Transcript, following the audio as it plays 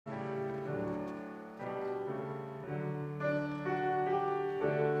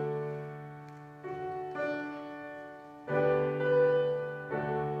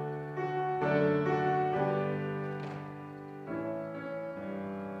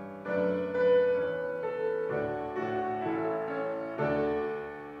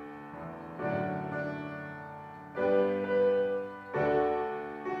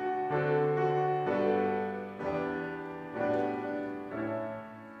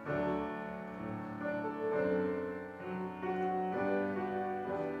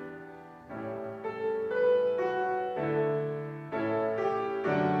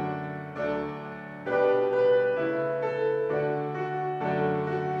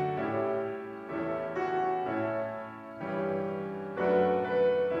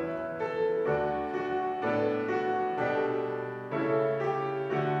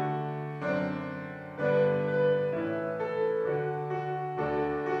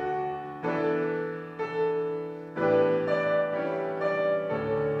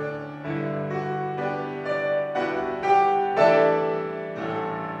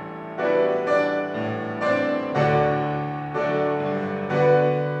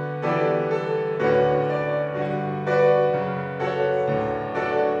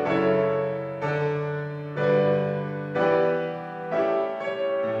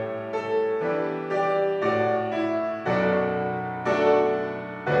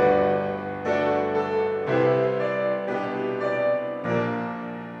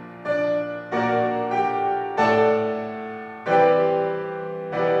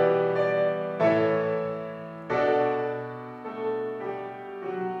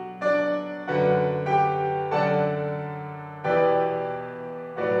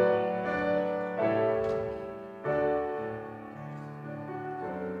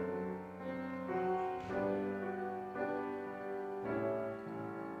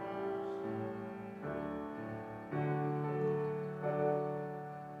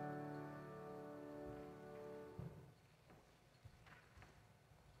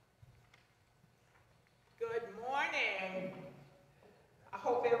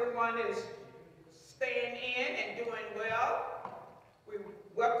everyone is staying in and doing well. We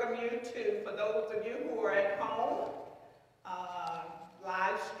welcome you to, for those of you who are at home,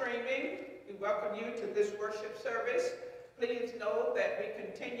 live streaming, we welcome you to this worship service. Please know that we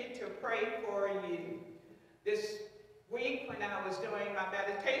continue to pray for you. This week when I was doing my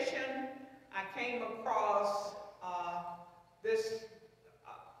meditation, I came across this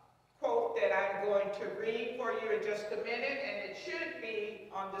quote that I'm going to read for you in just a minute, and it should be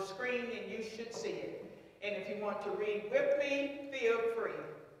on the screen and you should see it. And if you want to read with me, feel free.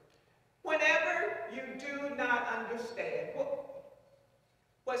 Whenever you do not understand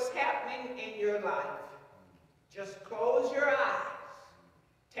what's happening in your life, just close your eyes,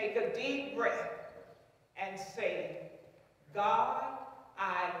 take a deep breath, and say, God,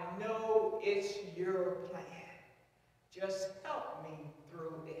 I know it's your plan. Just help me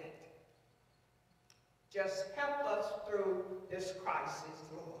through it. Just help us through this crisis,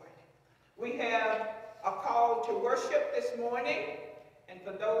 Lord. We have a call to worship this morning, and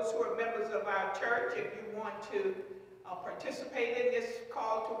for those who are members of our church, if you want to participate in this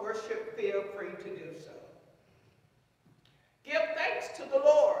call to worship, feel free to do so. Give thanks to the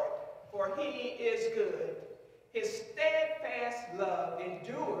Lord, for he is good. His steadfast love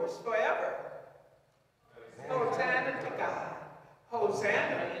endures forever. Hosanna to God.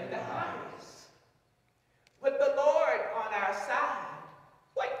 Hosanna in the highest. With the Lord on our side,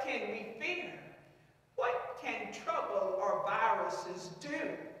 what can we fear? What can trouble or viruses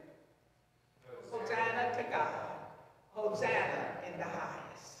do? Hosanna to God. Hosanna in the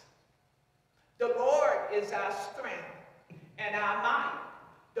highest. The Lord is our strength and our might.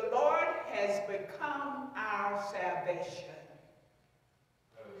 The Lord has become our salvation.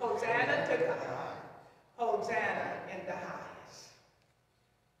 Hosanna to God. Hosanna in the highest.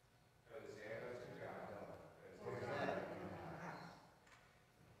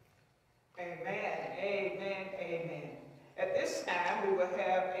 Amen, amen, amen. At this time, we will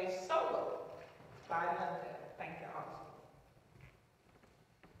have a solo by Linda. Thank you all.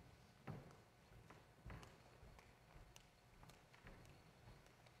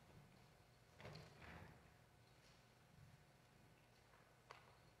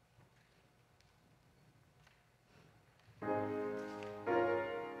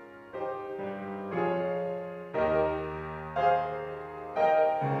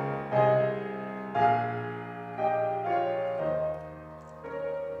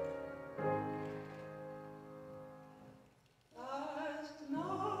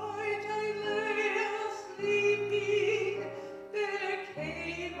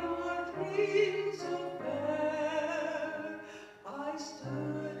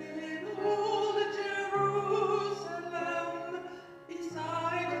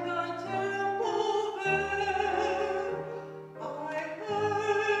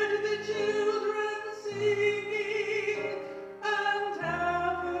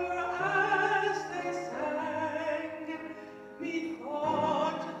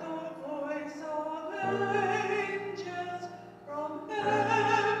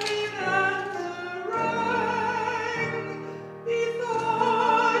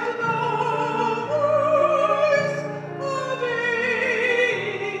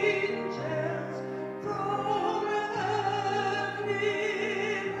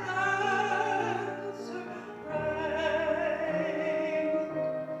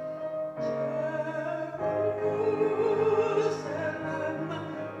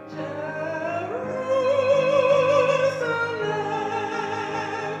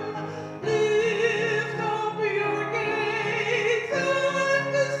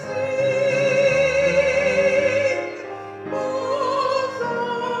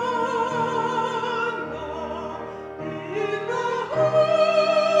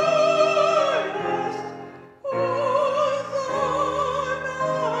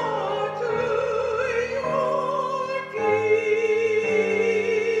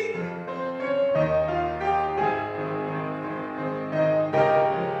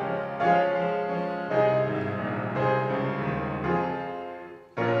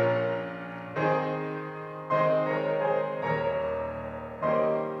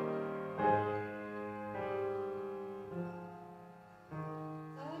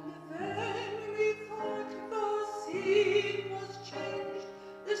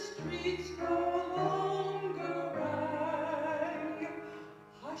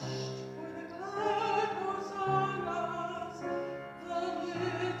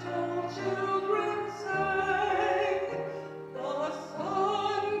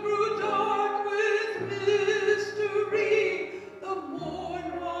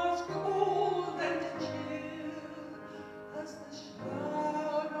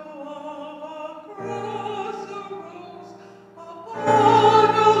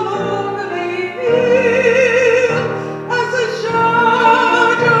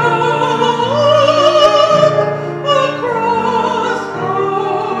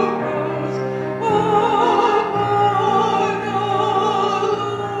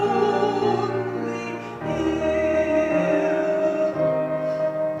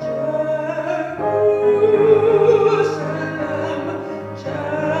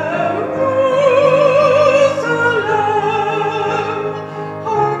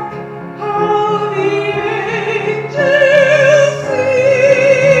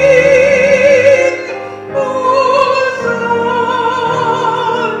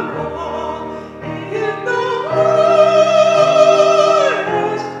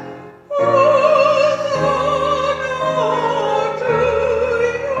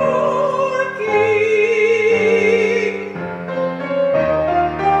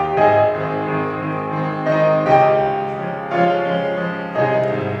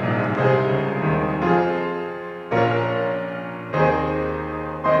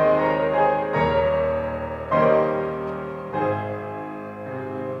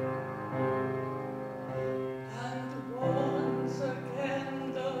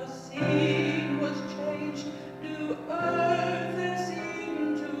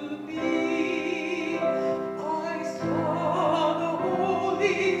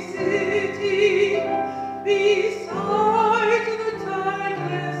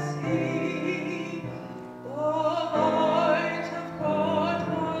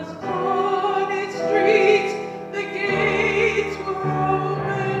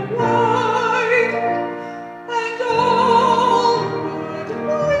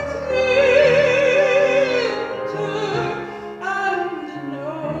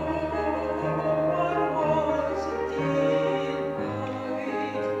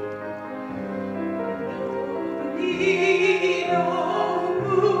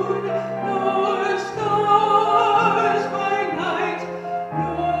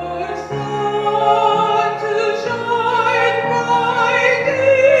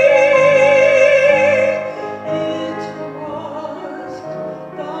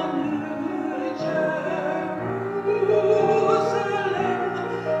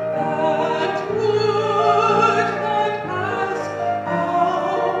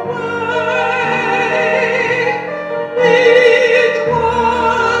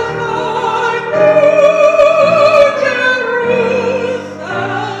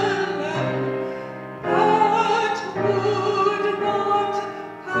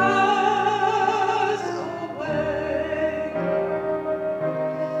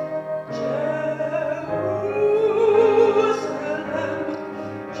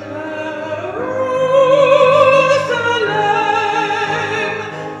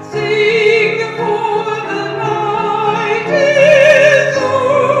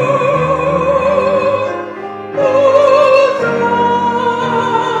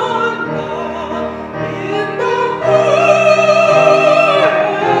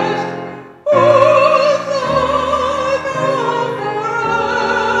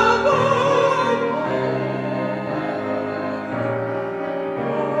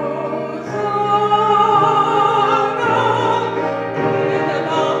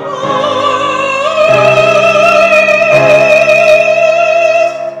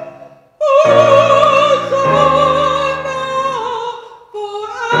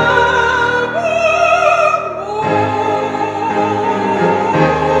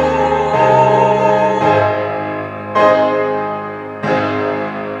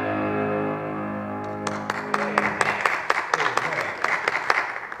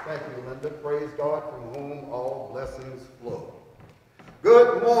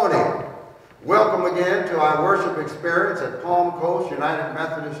 Good morning. Welcome again to our worship experience at Palm Coast United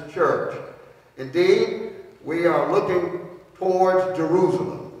Methodist Church. Indeed, we are looking towards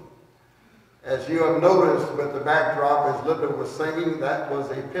Jerusalem. As you have noticed with the backdrop, as Linda was singing, that was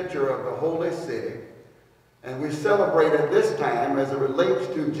a picture of the holy city. And we celebrated this time as it relates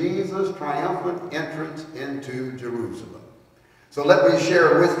to Jesus' triumphant entrance into Jerusalem. So let me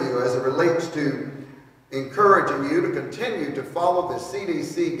share with you as it relates to encouraging you to continue to follow the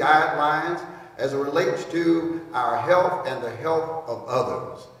CDC guidelines as it relates to our health and the health of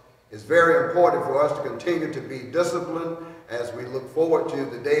others. It's very important for us to continue to be disciplined as we look forward to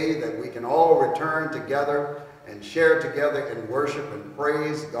the day that we can all return together and share together in worship and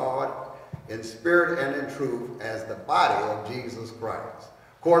praise God in spirit and in truth as the body of Jesus Christ.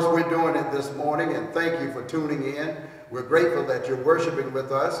 Of course, we're doing it this morning, and thank you for tuning in. We're grateful that you're worshiping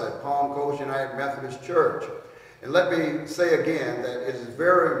with us at Palm Coast United Methodist Church. And let me say again that it is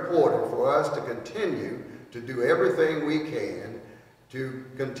very important for us to continue to do everything we can to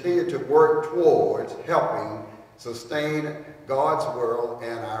continue to work towards helping sustain God's world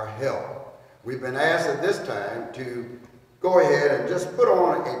and our health. We've been asked at this time to go ahead and just put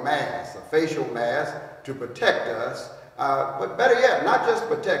on a mask, a facial mask, to protect us, but better yet, not just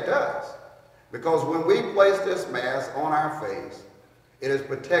protect us. Because when we place this mask on our face, it is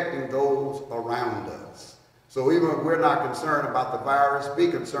protecting those around us. So even if we're not concerned about the virus, be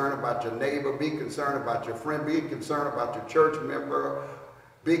concerned about your neighbor, be concerned about your friend, be concerned about your church member,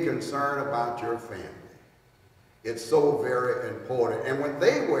 be concerned about your family. It's so very important. And when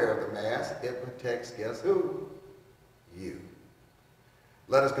they wear the mask, it protects, guess who? You.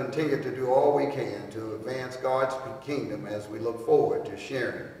 Let us continue to do all we can to advance God's kingdom as we look forward to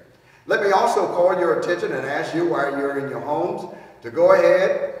sharing. Let me also call your attention and ask you while you're in your homes to go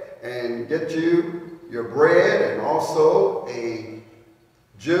ahead and get you your bread and also a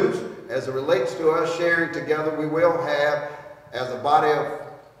juice. As it relates to us sharing together, we will have, as a body of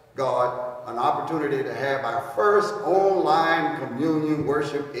God, an opportunity to have our first online communion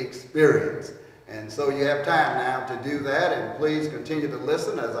worship experience. And so you have time now to do that, and please continue to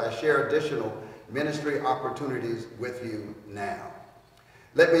listen as I share additional ministry opportunities with you now.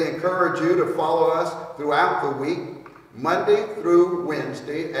 Let me encourage you to follow us throughout the week, Monday through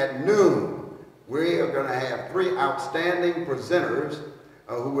Wednesday at noon. We are going to have 3 outstanding presenters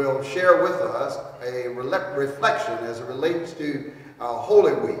who will share with us a reflection as it relates to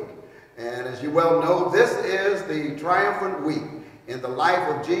Holy Week. And as you well know, this is the triumphant week in the life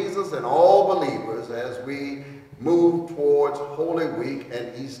of Jesus and all believers as we move towards Holy Week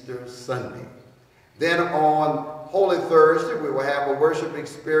and Easter Sunday. Then on Holy Thursday, we will have a worship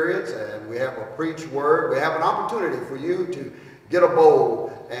experience and we have a preached word. We have an opportunity for you to get a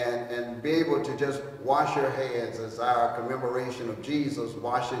bowl and be able to just wash your hands as our commemoration of Jesus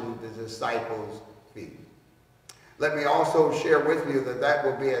washing the disciples' feet. Let me also share with you that that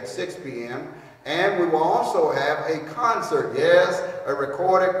will be at 6 p.m. And we will also have a concert, yes, a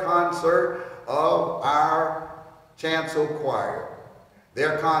recorded concert of our chancel choir.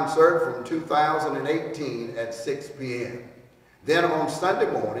 Their concert from 2018 at 6 p.m. Then on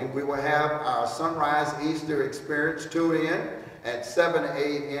Sunday morning, we will have our Sunrise Easter experience. Tune in at 7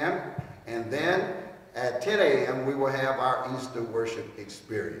 a.m. And then at 10 a.m., we will have our Easter worship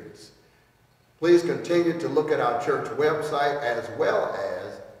experience. Please continue to look at our church website as well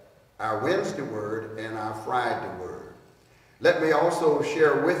as our Wednesday Word and our Friday Word. Let me also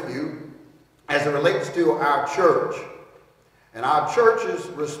share with you, as it relates to our church, and our church's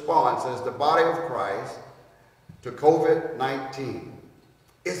response as the body of Christ to COVID-19.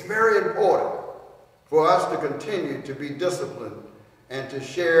 It's very important for us to continue to be disciplined and to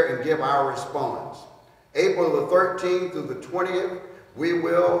share and give our response. April the 13th through the 20th, we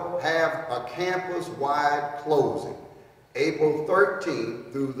will have a campus-wide closing. April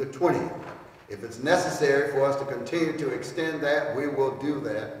 13th through the 20th. If it's necessary for us to continue to extend that, we will do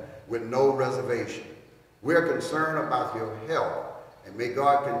that with no reservation. We're concerned about your health, and may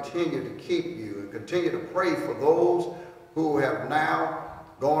God continue to keep you and continue to pray for those who have now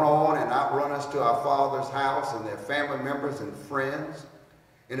gone on and outrun us to our Father's house and their family members and friends.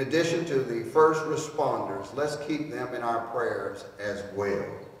 In addition to the first responders, let's keep them in our prayers as well.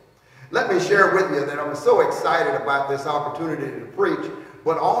 Let me share with you that I'm so excited about this opportunity to preach,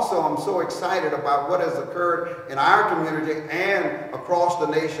 but also I'm so excited about what has occurred in our community and across the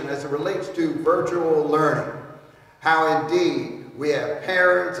nation as it relates to virtual learning. How indeed we have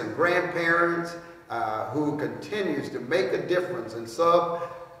parents and grandparents who continues to make a difference and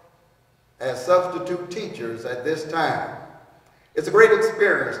as substitute teachers at this time. It's a great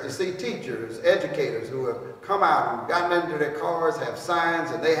experience to see teachers, educators who have come out and gotten into their cars, have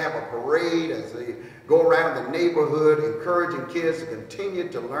signs, and they have a parade as they go around the neighborhood, encouraging kids to continue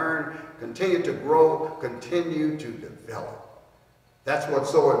to learn, continue to grow, continue to develop. That's what's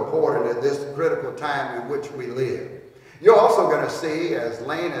so important at this critical time in which we live. You're also going to see, as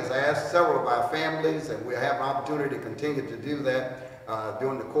Lane has asked, several of our families, and we'll have an opportunity to continue to do that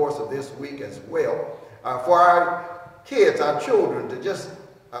during the course of this week as well, for our kids, our children, to just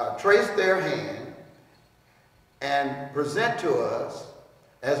trace their hand and present to us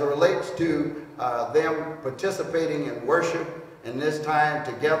as it relates to them participating in worship in this time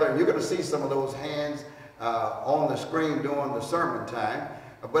together. And you're going to see some of those hands on the screen during the sermon time.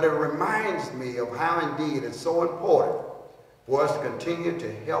 But it reminds me of how indeed it's so important for us to continue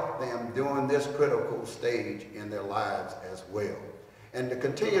to help them during this critical stage in their lives as well. And to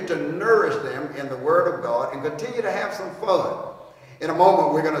continue to nourish them in the Word of God and continue to have some fun. In a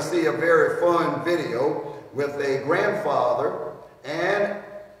moment, we're going to see a very fun video with a grandfather and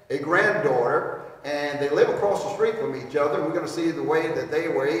a granddaughter, and they live across the street from each other. We're going to see the way that they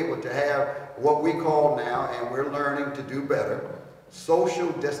were able to have what we call now, and we're learning to do better,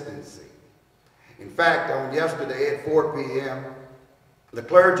 social distancing. In fact, on yesterday at 4 p.m., the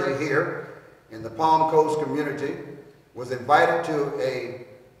clergy here in the Palm Coast community was invited to a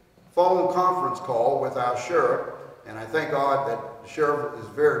phone conference call with our sheriff, and I thank God that the sheriff is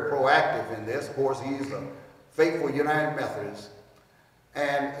very proactive in this. Of course, he's a faithful United Methodist,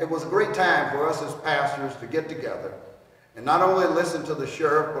 and it was a great time for us as pastors to get together and not only listen to the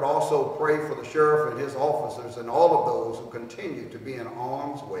sheriff, but also pray for the sheriff and his officers and all of those who continue to be in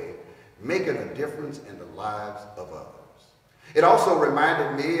harm's way, making a difference in the lives of others. It also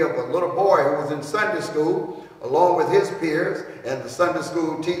reminded me of a little boy who was in Sunday school along with his peers, and the Sunday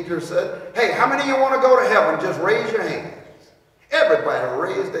school teacher said, "Hey, how many of you want to go to heaven? Just raise your hands." Everybody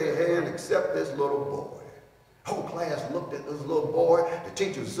raised their hand except this little boy. The whole class looked at this little boy. The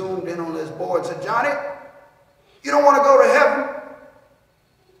teacher zoomed in on this boy and said, "Johnny, you don't want to go to heaven?"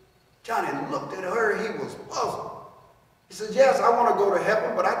 Johnny looked at her. He was puzzled. He said, "Yes, I want to go to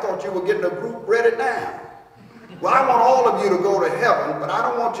heaven, but I thought you were getting a group ready now." "Well, I want all of you to go to heaven, but I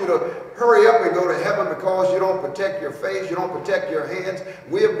don't want you to hurry up and go to heaven because you don't protect your face, you don't protect your hands.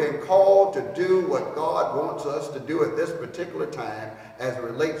 We have been called to do what God wants us to do at this particular time as it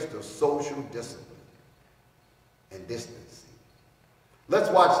relates to social discipline and distancing." Let's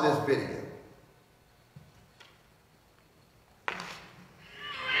watch this video.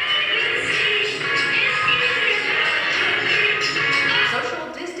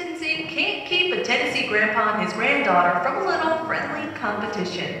 Tennessee grandpa and his granddaughter from a little friendly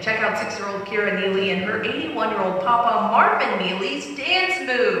competition. Check out 6-year-old Kira Neely and her 81-year-old papa Marvin Neely's dance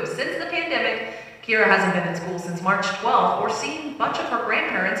moves. Since the pandemic, Kira hasn't been in school since March 12th or seen much of her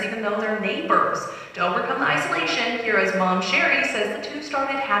grandparents even though they're neighbors. To overcome the isolation, Kira's mom Sherry says the two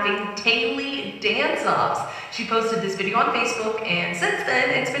started having daily dance-offs. She posted this video on Facebook, and since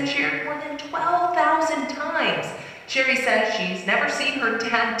then it's been shared more than 12,000 times. Sherry says she's never seen her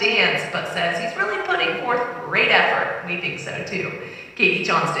dad dance, but says he's really putting forth great effort. We think so too. Katie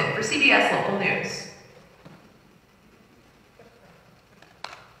Johnston for CBS Local News.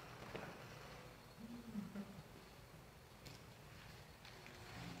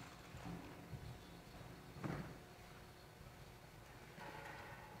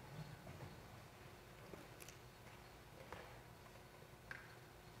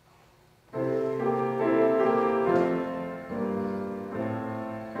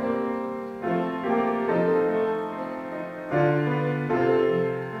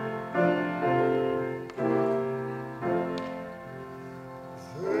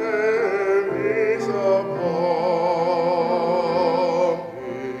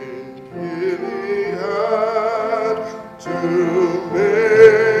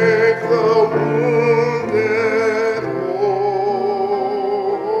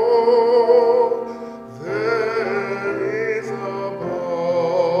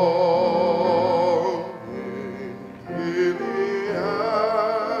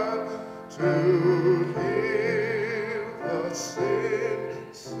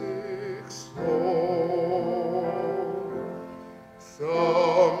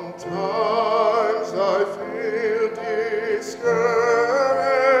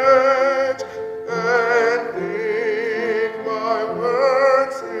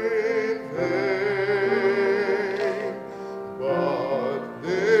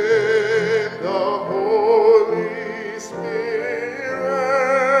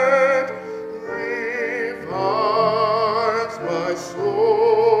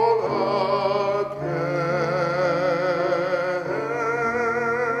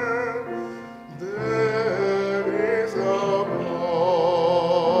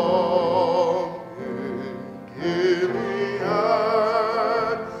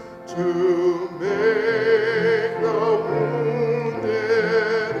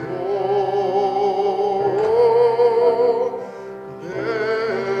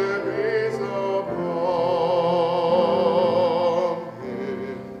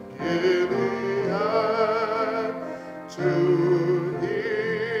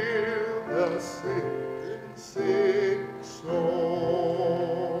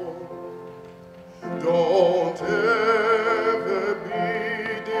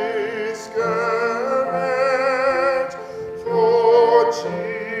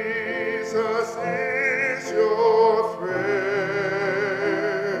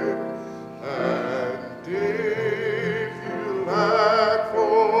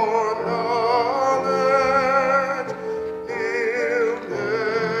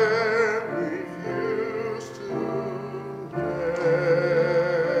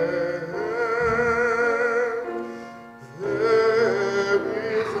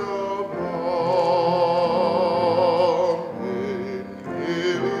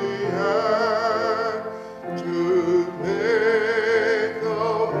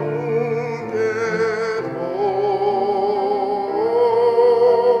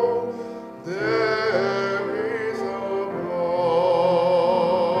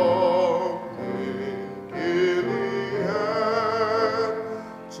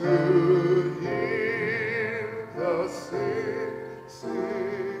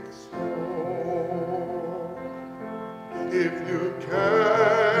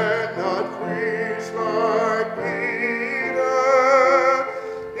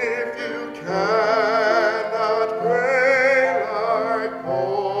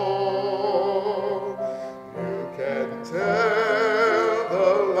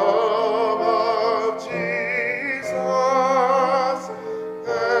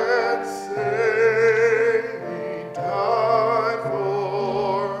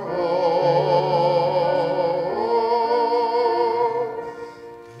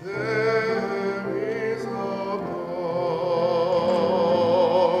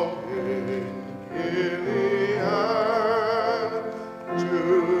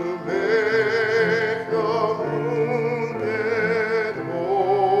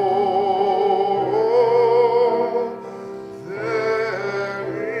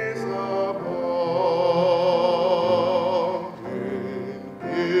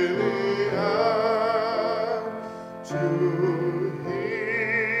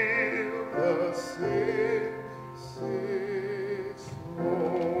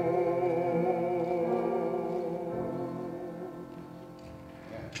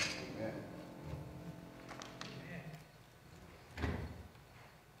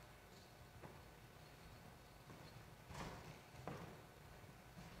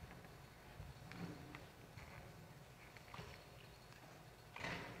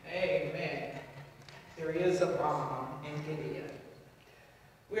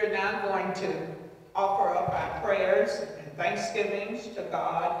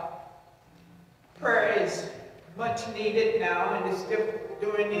 God. Prayer is much needed now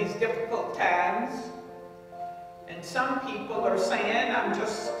during these difficult times. And some people are saying, I'm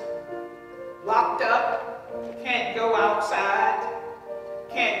just locked up, can't go outside,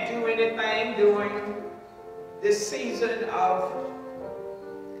 can't do anything during this season of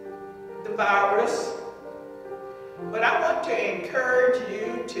the virus. But I want to encourage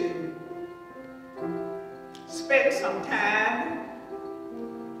you to spend some time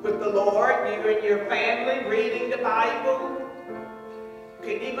with the Lord, you and your family, reading the Bible. You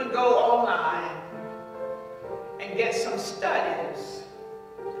can even go online and get some studies.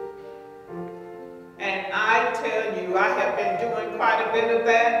 And I tell you, I have been doing quite a bit of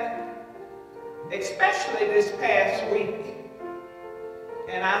that, especially this past week.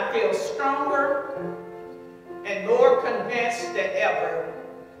 And I feel stronger and more convinced than ever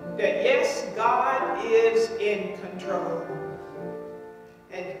that yes, God is in control.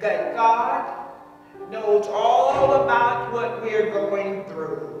 And that God knows all about what we're going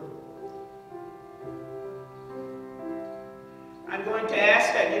through. I'm going to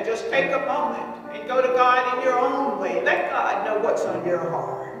ask that you just take a moment and go to God in your own way. Let God know what's on your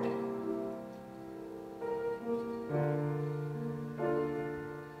heart.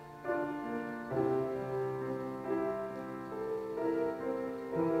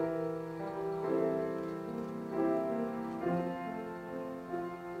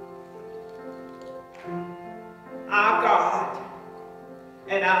 Our God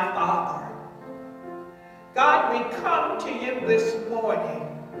and our Father, God, we come to you this morning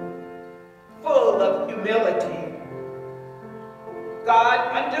full of humility.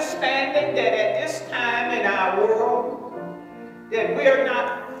 God, understanding that at this time in our world that we're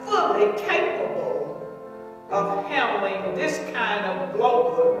not fully capable of handling this kind of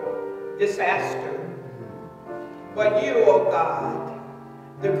global disaster. But you, oh God,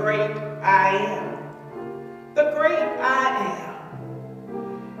 the great I am, the great I am,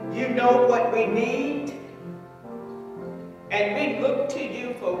 you know what we need, and we look to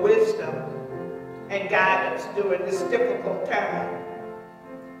you for wisdom and guidance during this difficult time.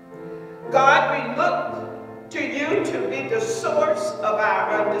 God, we look to you to be the source of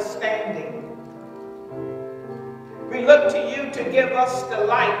our understanding. We look to you to give us the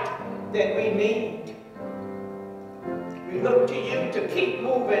light that we need. We look to you to keep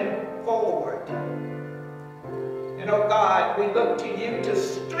moving forward. And oh God, we look to you to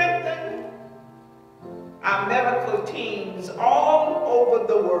strengthen our medical teams all over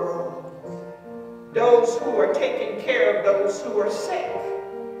the world. Those who are taking care of those who are sick.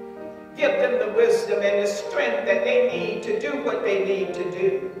 Give them the wisdom and the strength that they need to do what they need to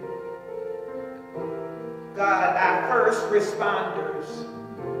do. God, our first responders,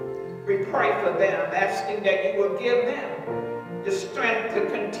 we pray for them, asking that you will give them the strength to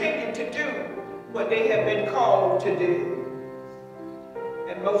continue to do what they have been called to do.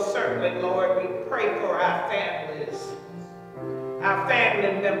 And most certainly, Lord, we pray for our families, our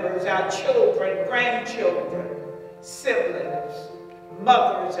family members, our children, grandchildren, siblings,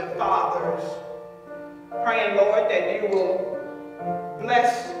 mothers and fathers. Praying, Lord, that you will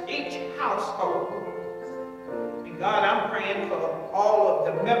bless each household. And God, I'm praying for all of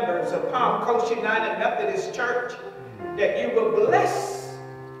the members of Palm Coast United Methodist Church, that you will bless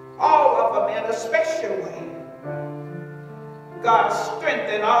all of them in a special way. God,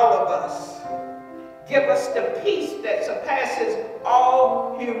 strengthen all of us. Give us the peace that surpasses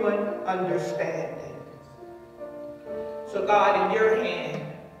all human understanding. So God, in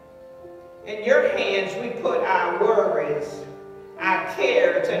your hands we put our worries, our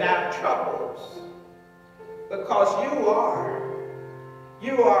cares, and our troubles. Because you are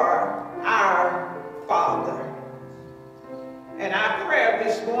our Father. And our prayer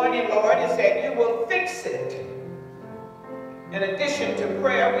this morning, Lord, is that you will fix it. In addition to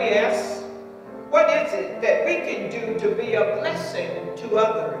prayer, we ask, what is it that we can do to be a blessing to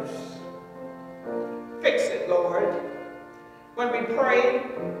others? Fix it, Lord. When we pray,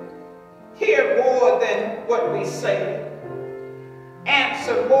 hear more than what we say.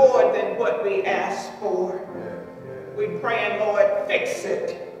 Answer more than what we ask for. We pray, Lord, fix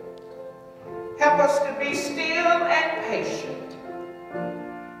it. Help us to be still and patient.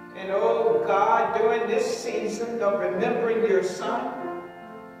 And oh God, during this season of remembering your Son,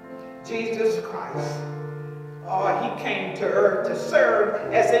 Jesus Christ, oh, he came to earth to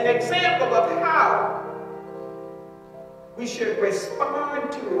serve as an example of how we should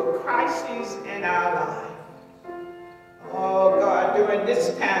respond to a crisis in our life. Oh God, during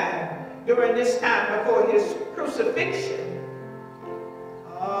this time before his crucifixion,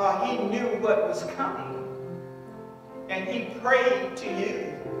 he knew what was coming. and he prayed to you.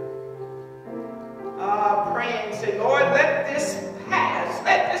 Praying, say, Lord, let this pass.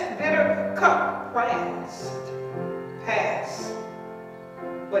 Let this bitter cup pass.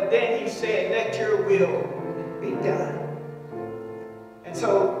 But then he said, let your will be done. And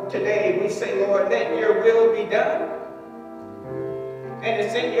so today we say, Lord, let your will be done. And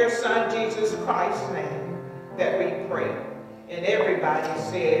it's in your Son, Jesus Christ's name, that we pray. And everybody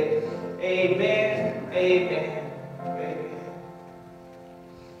said, amen, amen, amen.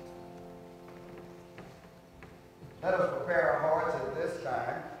 Let us prepare our hearts at this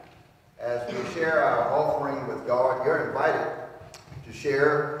time as we share our offering with God. You're invited to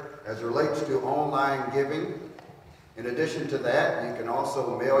share as it relates to online giving. In addition to that, you can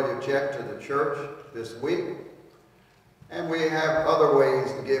also mail your check to the church this week. And we have other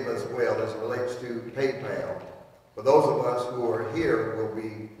ways to give as well as it relates to PayPal. For those of us who are here, we'll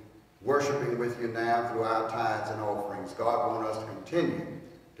be worshiping with you now through our tithes and offerings. God wants us to continue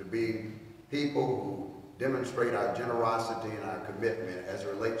to be people who demonstrate our generosity and our commitment as it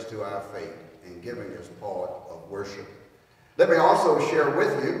relates to our faith and giving as part of worship. Let me also share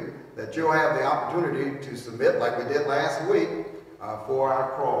with you that you'll have the opportunity to submit, like we did last week, for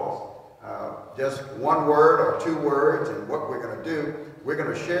our cross. Just one word or two words, and what we're going to do, we're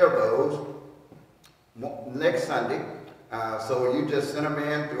going to share those next Sunday. So you just send them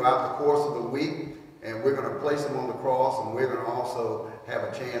in throughout the course of the week, and we're going to place them on the cross, and we're going to also have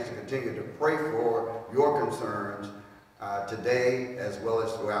a chance to continue to pray for your concerns today as well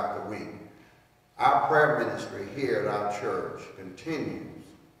as throughout the week. Our prayer ministry here at our church continues,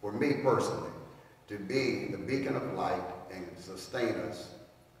 for me personally, to be the beacon of light and sustain us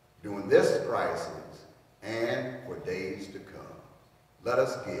during this crisis and for days to come. Let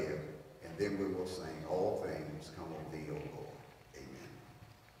us give, and then we will sing, all things come of thee, O Lord. Amen.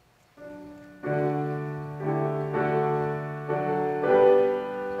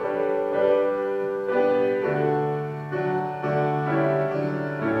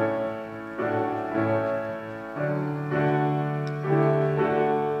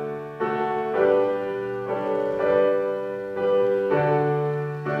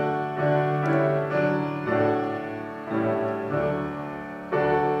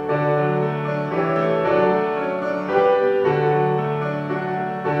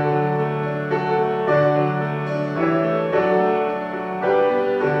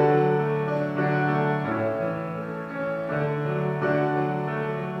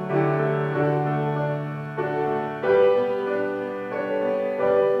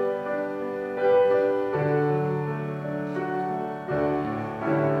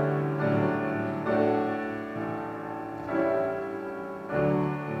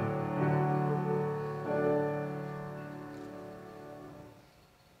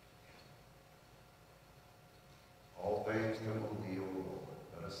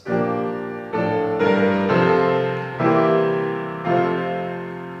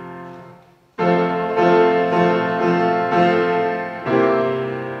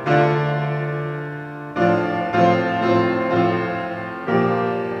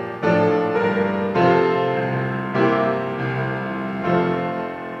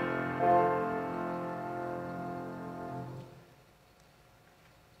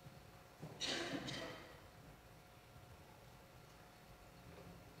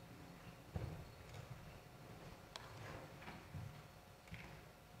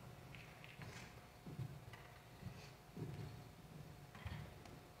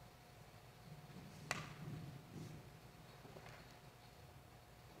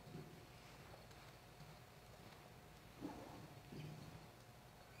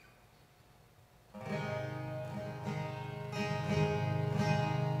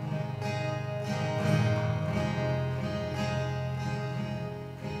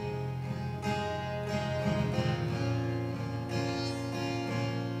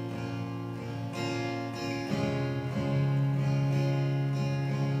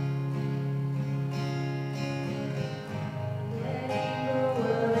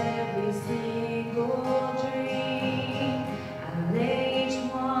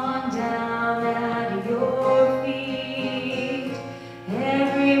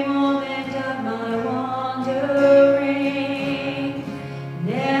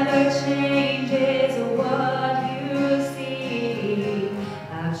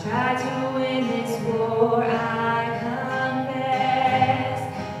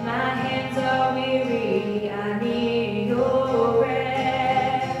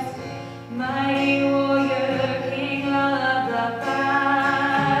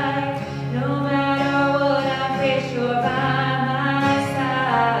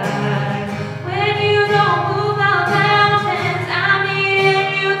 When you don't move, I'll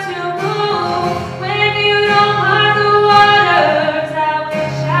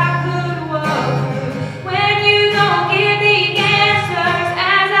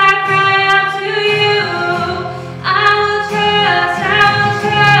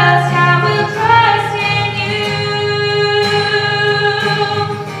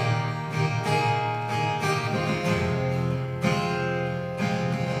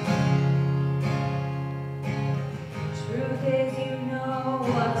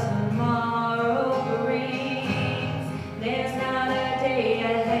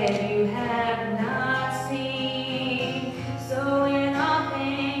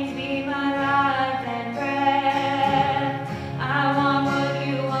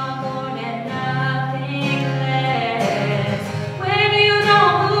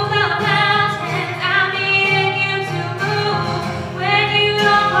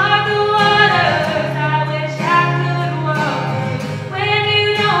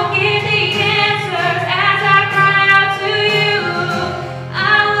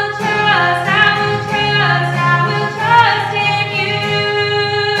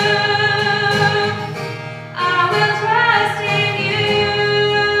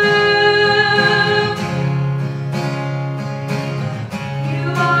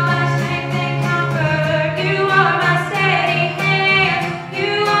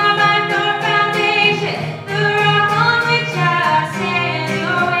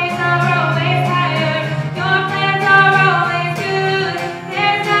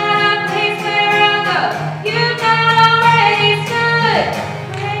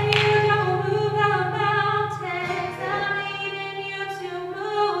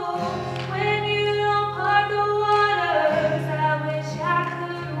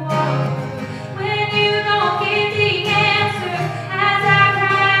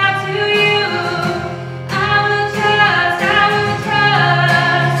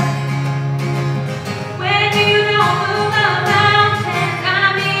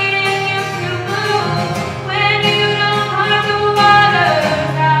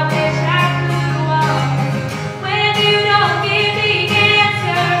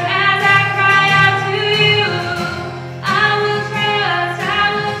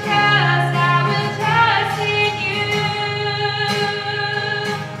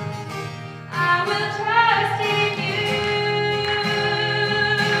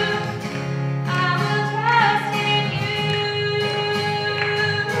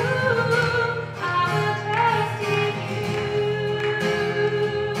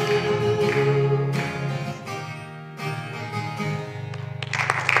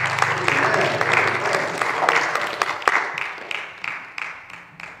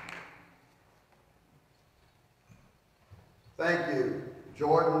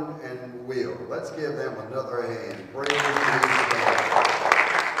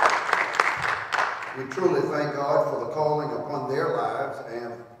We truly thank God for the calling upon their lives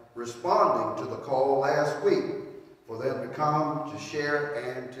and responding to the call last week for them to come, to share,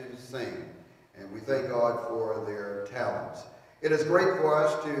 and to sing. And we thank God for their talents. It is great for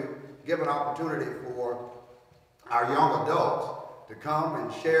us to give an opportunity for our young adults to come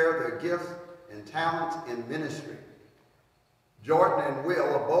and share their gifts and talents in ministry. Jordan and Will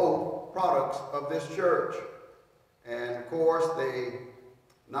are both products of this church. And of course, they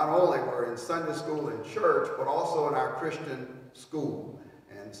not only were in Sunday school and church, but also in our Christian school.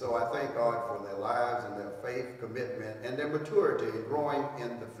 And so I thank God for their lives and their faith, commitment, and their maturity in growing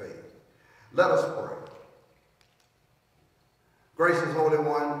in the faith. Let us pray. Gracious Holy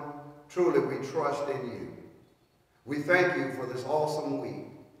One, truly we trust in you. We thank you for this awesome week,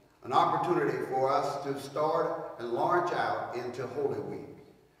 an opportunity for us to start and launch out into Holy Week.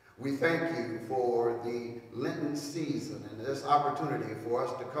 We thank you for the Lenten season and this opportunity for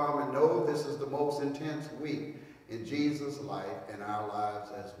us to come and know this is the most intense week in Jesus' life and our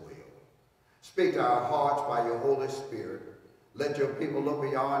lives as well. Speak to our hearts by your Holy Spirit. Let your people look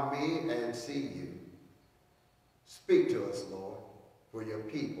beyond me and see you. Speak to us, Lord, for your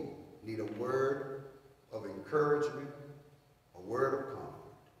people need a word of encouragement, a word of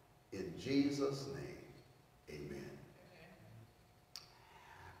comfort. In Jesus' name, amen.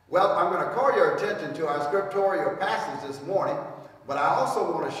 Well, I'm going to call your attention to our scriptorial passage this morning, but I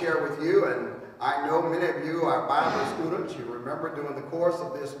also want to share with you, and I know many of you are Bible students. You remember during the course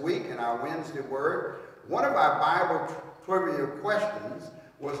of this week in our Wednesday Word, one of our Bible trivia questions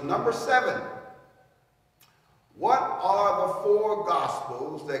was number 7. What are the 4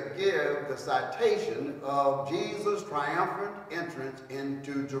 Gospels that give the citation of Jesus' triumphant entrance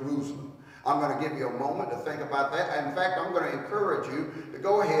into Jerusalem? I'm going to give you a moment to think about that. In fact, I'm going to encourage you to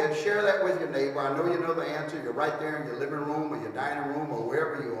go ahead, share that with your neighbor. I know you know the answer. You're right there in your living room or your dining room or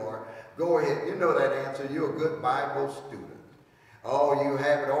wherever you are. Go ahead. You know that answer. You're a good Bible student. Oh, you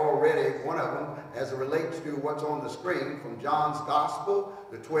have it already, one of them, as it relates to what's on the screen from John's Gospel,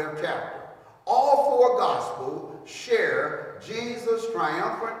 the 12th chapter. All 4 Gospels share Jesus'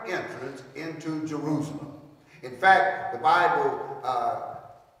 triumphant entrance into Jerusalem. In fact, the Bible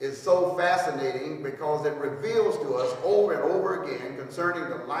is so fascinating because it reveals to us over and over again concerning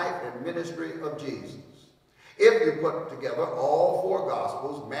the life and ministry of Jesus. If you put together all 4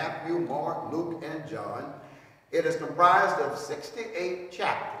 Gospels, Matthew, Mark, Luke, and John, it is comprised of 68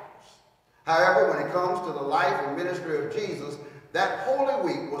 chapters. However, when it comes to the life and ministry of Jesus, that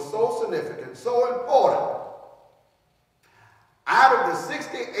Holy Week was so significant, so important. Out of the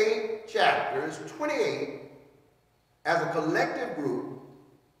 68 chapters, 28, as a collective group,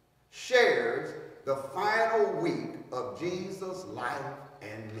 shares the final week of Jesus' life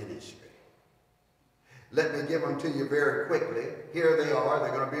and ministry. Let me give them to you very quickly. Here they are.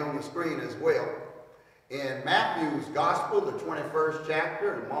 They're going to be on the screen as well. In Matthew's Gospel, the 21st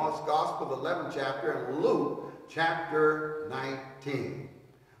chapter, in Mark's Gospel, the 11th chapter, and Luke, chapter 19.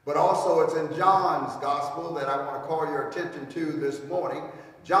 But also it's in John's Gospel that I want to call your attention to this morning.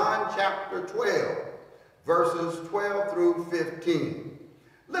 John chapter 12, verses 12 through 15.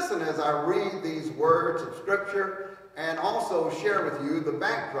 Listen as I read these words of Scripture and also share with you the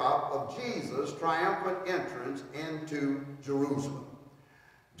backdrop of Jesus' triumphant entrance into Jerusalem.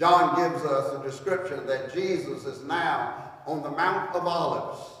 John gives us a description that Jesus is now on the Mount of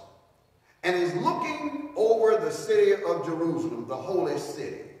Olives, and he's looking over the city of Jerusalem, the holy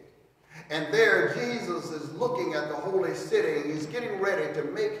city. And there Jesus is looking at the holy city, and he's getting ready to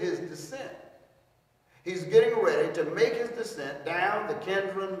make his descent. He's getting ready to make his descent down the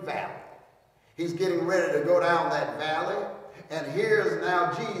Kidron Valley. He's getting ready to go down that valley, and here's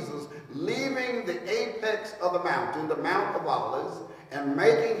now Jesus leaving the apex of the mountain, the Mount of Olives, and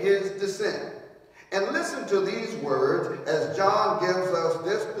making his descent. And listen to these words as John gives us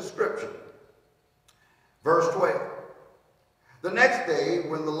this description. Verse 12. The next day,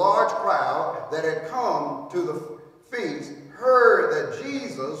 when the large crowd that had come to the feast heard that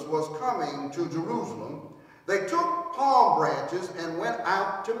Jesus was coming to Jerusalem, they took palm branches and went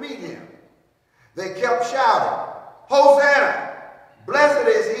out to meet him. They kept shouting, "Hosanna! Blessed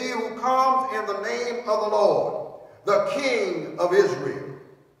is he who comes in the name of the Lord, the King of Israel."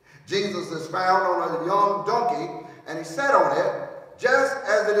 Jesus is found on a young donkey, and he sat on it, just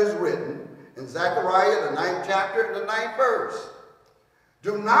as it is written in Zechariah, the 9th chapter, and the 9th verse.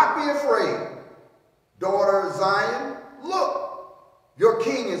 "Do not be afraid, daughter Zion. Look, your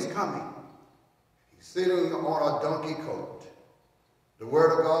king is coming. He's sitting on a donkey coat." The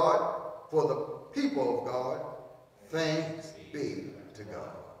word of God for the people of God. Thanks be to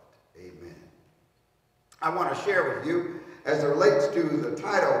God. Amen. I want to share with you, as it relates to the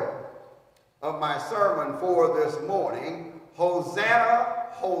title of my sermon for this morning, Hosanna,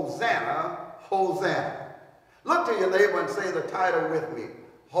 Hosanna, Hosanna. Look to your neighbor and say the title with me.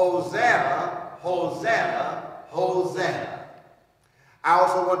 Hosanna, Hosanna, Hosanna. I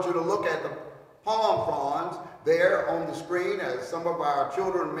also want you to look at the palm fronds there on the screen, as some of our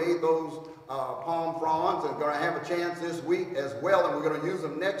children made those palm fronds, and going to have a chance this week as well, and we're going to use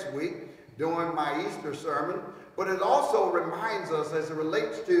them next week during my Easter sermon. But it also reminds us, as it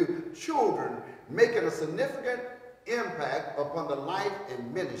relates to children, making a significant impact upon the life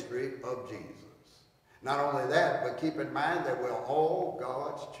and ministry of Jesus. Not only that, but keep in mind that we're all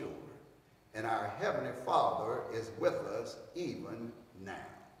God's children, and our Heavenly Father is with us even now.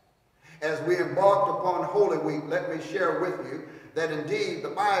 As we embarked upon Holy Week, let me share with you that indeed the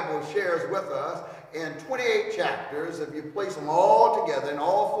Bible shares with us in 28 chapters, if you place them all together in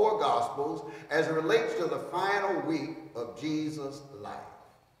all four Gospels, as it relates to the final week of Jesus' life.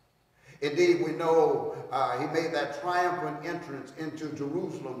 Indeed, we know he made that triumphant entrance into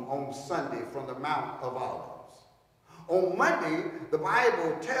Jerusalem on Sunday from the Mount of Olives. On Monday, the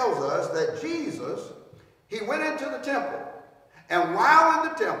Bible tells us that Jesus, he went into the temple, and while in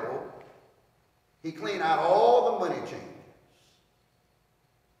the temple, he cleaned out all the money changers.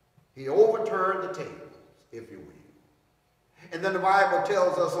 He overturned the tables, if you will. And then the Bible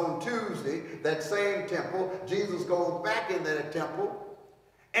tells us on Tuesday, that same temple, Jesus goes back into that temple,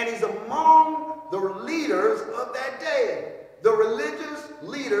 and he's among the leaders of that day, the religious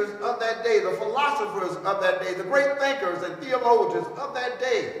leaders of that day, the philosophers of that day, the great thinkers and theologians of that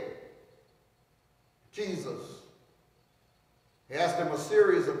day. Jesus, he asked them a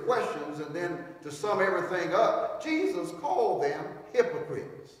series of questions, and then to sum everything up, Jesus called them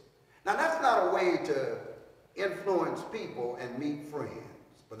hypocrites. Now, that's not a way to influence people and meet friends,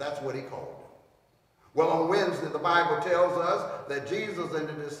 but that's what he called them. Well, on Wednesday, the Bible tells us that Jesus and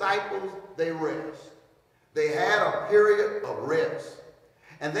the disciples, they rest. They had a period of rest.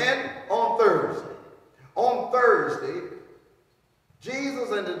 And then on Thursday, Jesus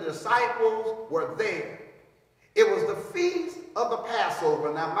and the disciples were there. It was the feast of the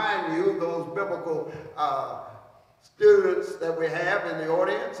Passover. Now, mind you, those biblical students that we have in the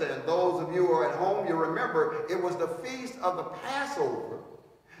audience, and those of you who are at home, you remember it was the feast of the Passover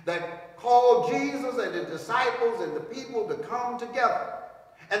that called Jesus and the disciples and the people to come together.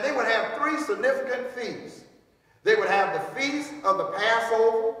 And they would have three significant feasts. They would have the feast of the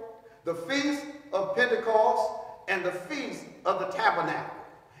Passover, the feast of Pentecost, and the feast of the Tabernacle.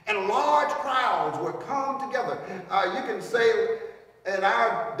 And large crowds would come together. You can say in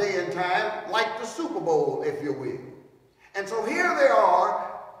our day and time, like the Super Bowl, if you will. And so here they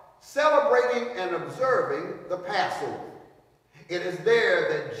are celebrating and observing the Passover. It is there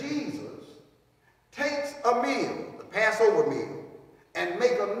that Jesus takes a meal, the Passover meal, and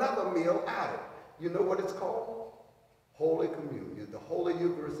make another meal out of it. You know what it's called? Holy Communion. The Holy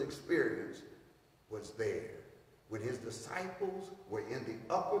Eucharist experience was there. When his disciples were in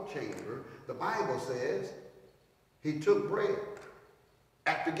the upper chamber, the Bible says he took bread.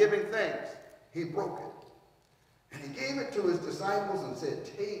 After giving thanks, he broke it. And he gave it to his disciples and said,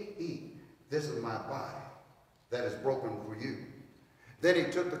 "Take, eat. This is my body that is broken for you." Then he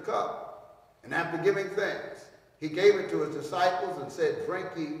took the cup, and after giving thanks, he gave it to his disciples and said, "Drink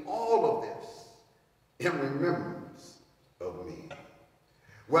ye all of this in remembrance of me."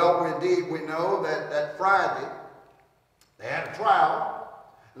 Well, indeed, we know that that Friday, they had a trial.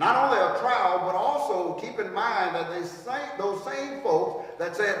 Not only a trial, but also keep in mind that those same folks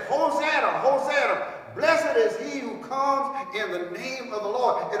that said, "Hosanna, Hosanna, blessed is he who comes in the name of the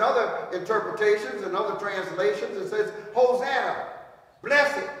Lord." In other interpretations, in other translations, it says, "Hosanna,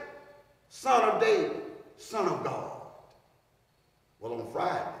 blessed, Son of David, Son of God." Well, on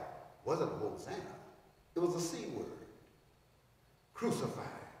Friday, it wasn't Hosanna. It was a C word. Crucified,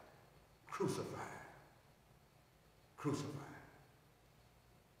 crucified, crucified.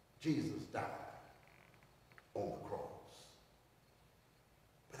 Jesus died on the cross.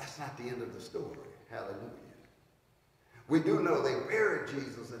 But that's not the end of the story. Hallelujah. We do know they buried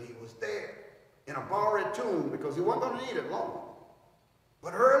Jesus and he was there in a borrowed tomb because he wasn't going to need it long.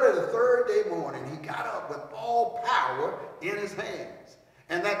 But early the third day morning, he got up with all power in his hands.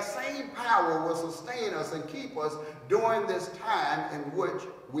 And that same power will sustain us and keep us during this time in which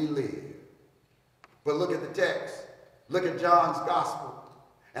we live. But look at the text. Look at John's gospel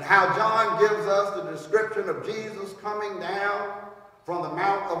and how John gives us the description of Jesus coming down from the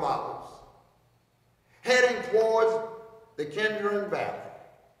Mount of Olives, heading towards the Kidron Valley.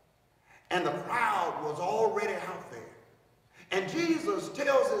 And the crowd was already out there. And Jesus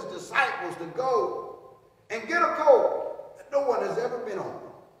tells his disciples to go and get a coat that no one has ever been on.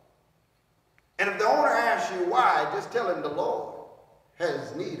 is telling the Lord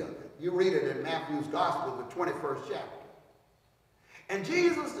has need of it. You read it in Matthew's Gospel, the 21st chapter. And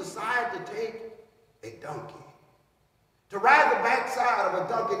Jesus decided to take a donkey, to ride the backside of a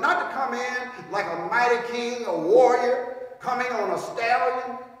donkey, not to come in like a mighty king, a warrior, coming on a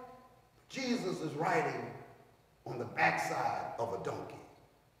stallion. Jesus is riding on the backside of a donkey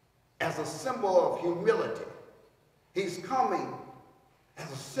as a symbol of humility. He's coming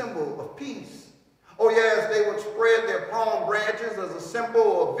as a symbol of peace. Oh yes, they would spread their palm branches as a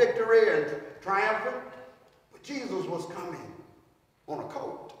symbol of victory and triumphant, but Jesus was coming on a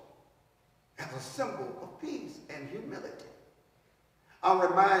colt as a symbol of peace and humility. I'm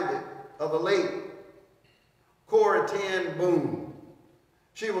reminded of the late Corrie ten Boom.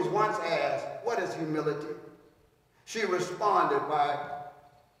 She was once asked, what is humility? She responded by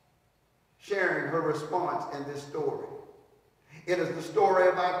sharing her response in this story. It is the story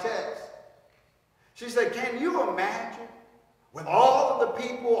of our text. She said, can you imagine with all of the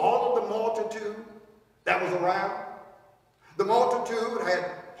people, all of the multitude that was around? The multitude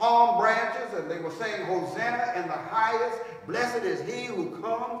had palm branches and they were saying, Hosanna in the highest, blessed is he who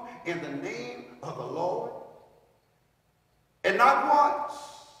comes in the name of the Lord. And not once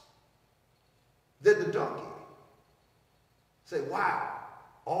did the donkey say, wow,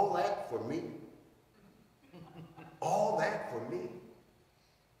 all that for me? All that for me?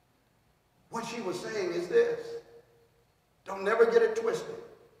 What she was saying is this: don't never get it twisted.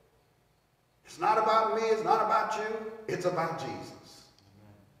 It's not about me, it's not about you, it's about Jesus.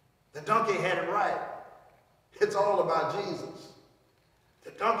 The donkey had it right. It's all about Jesus.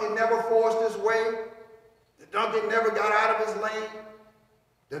 The donkey never forced his way. The donkey never got out of his lane.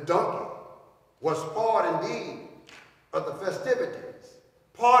 The donkey was part indeed of the festivities,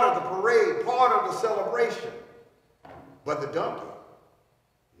 part of the parade, part of the celebration. But the donkey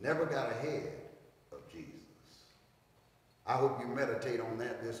never got ahead of Jesus. I hope you meditate on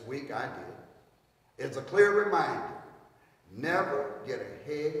that this week. I did. It's a clear reminder. Never get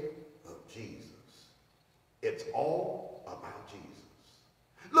ahead of Jesus. It's all about Jesus.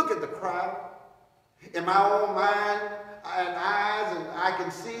 Look at the crowd. In my own mind and eyes, and I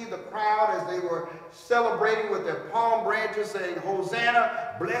can see the crowd as they were celebrating with their palm branches, saying,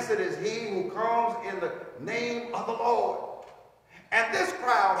 Hosanna, blessed is he who comes in the name of the Lord. And this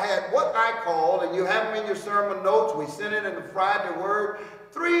crowd had what I call, and you have them in your sermon notes, we sent it in the Friday Word,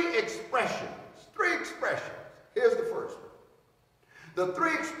 three expressions. Three expressions. Here's the first one. The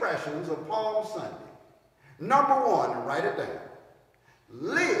three expressions of Palm Sunday. Number one, and write it down.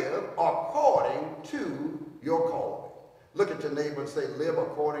 Live according to your calling. Look at your neighbor and say, live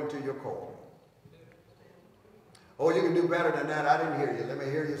according to your calling. Oh, you can do better than that. I didn't hear you. Let me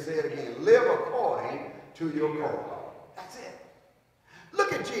hear you say it again. Live according to your calling. That's it.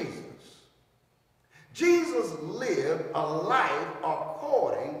 Look at Jesus. Jesus lived a life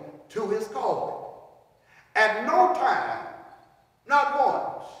according to his calling. At no time, not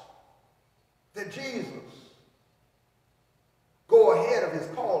once, did Jesus go ahead of his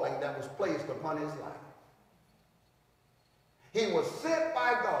calling that was placed upon his life. He was sent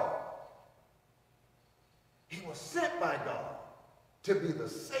by God. He was sent by God to be the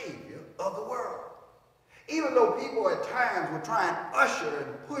Savior of the world. Even though people at times would try and usher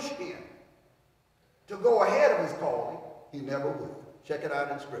and push him to go ahead of his calling, he never would. Check it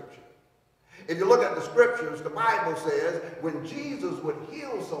out in Scripture. If you look at the Scriptures, the Bible says when Jesus would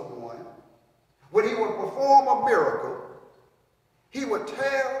heal someone, when he would perform a miracle, he would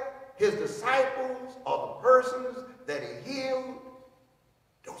tell his disciples or the persons that he healed,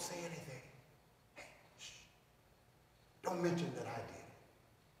 don't say anything. Hey, shh. Don't mention that I did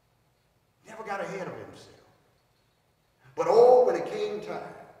it. Never got ahead of himself. But oh, when it came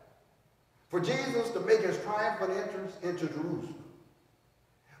time for Jesus to make his triumphant entrance into Jerusalem,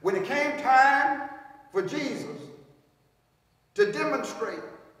 when it came time for Jesus to demonstrate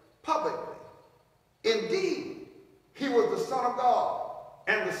publicly, indeed, he was the Son of God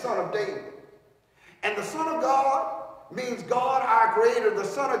and the Son of David. And the Son of God means God our Creator. The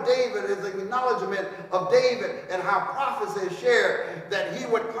Son of David is an acknowledgement of David and how prophecy is shared that he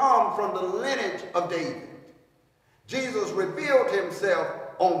would come from the lineage of David. Jesus revealed himself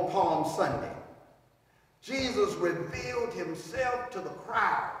on Palm Sunday. Jesus revealed himself to the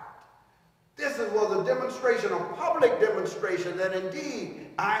crowd. This was a demonstration, a public demonstration that indeed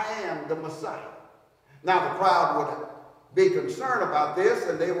I am the Messiah. Now the crowd would be concerned about this,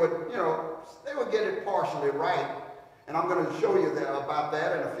 and they would, they would get it partially right. And I'm going to show you about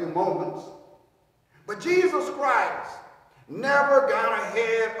that in a few moments. But Jesus Christ never got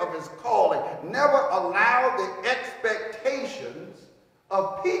ahead of his calling, never allowed the expectations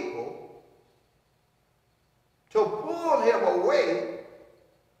of people to pull him away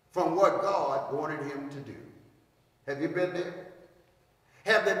from what God wanted him to do. Have you been there?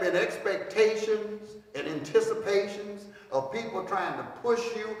 Have there been expectations and anticipations of people trying to push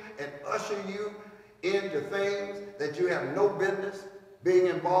you and usher you into things that you have no business being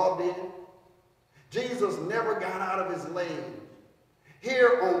involved in? Jesus never got out of his lane.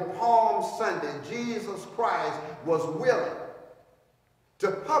 Here on Palm Sunday, Jesus Christ was willing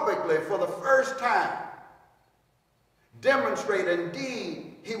to publicly, for the first time, demonstrate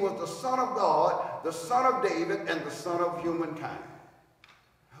indeed he was the Son of God, the Son of David, and the Son of humankind.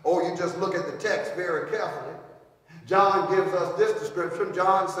 Oh, you just look at the text very carefully. John gives us this description.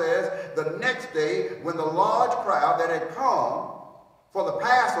 John says, the next day, when the large crowd that had come for the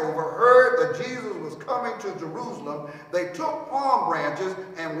Passover heard that Jesus was coming to Jerusalem, they took palm branches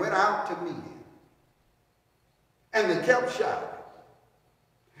and went out to meet him. And they kept shouting.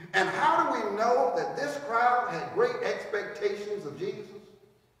 And how do we know that this crowd had great expectations of Jesus?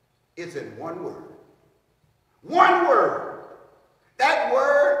 It's in one word. One word. That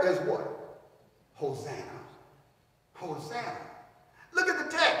word is what? Hosanna. Hosanna. Look at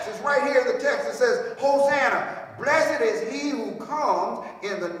the text. It's right here in the text. It says, Hosanna. Blessed is he who comes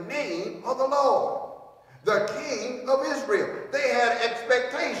in the name of the Lord, the King of Israel. They had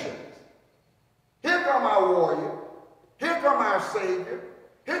expectations. Here come our warrior. Here come our Savior.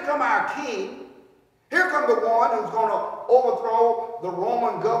 Here come our King. Here come the one who's going to overthrow the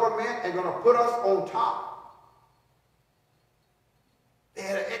Roman government and going to put us on top. They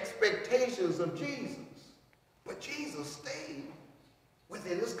had expectations of Jesus, but Jesus stayed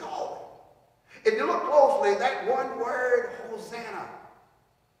within his calling. If you look closely, that one word, Hosanna,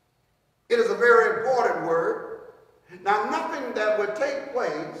 it is a very important word. Now, nothing that would take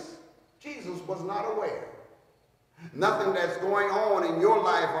place, Jesus was not aware. Nothing that's going on in your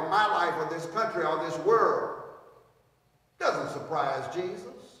life or my life or this country or this world doesn't surprise Jesus.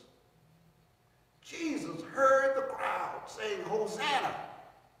 Jesus heard the crowd saying, Hosanna.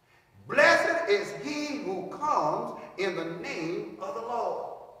 Blessed is he who comes in the name of the Lord.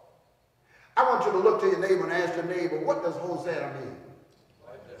 I want you to look to your neighbor and ask your neighbor, what does Hosanna mean?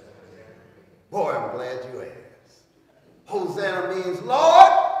 Boy, I'm glad you asked. Hosanna means,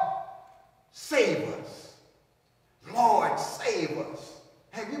 Lord, save us. Lord, save us.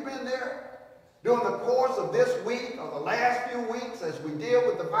 Have you been there during the course of this week or the last few weeks as we deal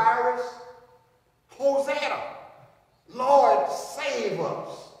with the virus? Hosanna. Lord, save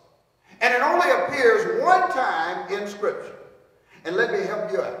us. And it only appears one time in Scripture. And let me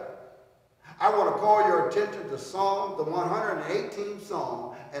help you out. I want to call your attention to Psalm, the 118th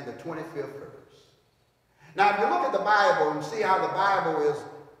Psalm and the 25th verse. Now, if you look at the Bible and see how the Bible is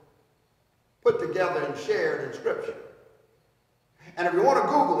put together and shared in Scripture, and if you want to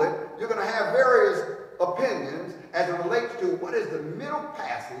Google it, you're going to have various opinions as it relates to what is the middle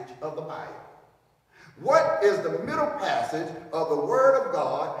passage of the Bible. What is the middle passage of the Word of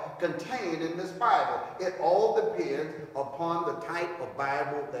God contained in this Bible? It all depends upon the type of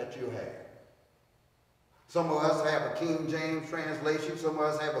Bible that you have. Some of us have a King James translation. Some of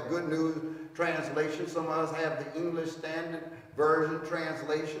us have a Good News translation. Some of us have the English Standard Version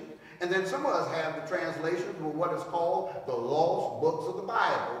translation. And then some of us have the translations of what is called the lost books of the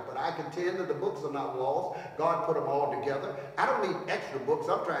Bible. But I contend that the books are not lost. God put them all together. I don't need extra books.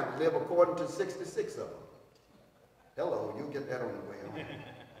 I'm trying to live according to 66 of them. Hello, you'll get that on the way home.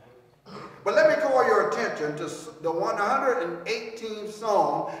 But let me call your attention to the 118th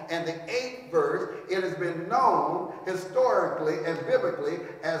Psalm and the 8th verse. It has been known historically and biblically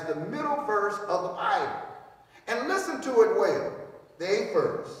as the middle verse of the Bible. And listen to it well. The 8th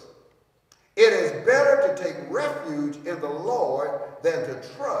verse. It is better to take refuge in the Lord than to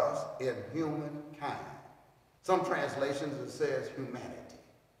trust in humankind. Some translations it says humanity.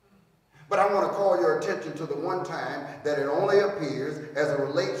 But I want to call your attention to the one time that it only appears as it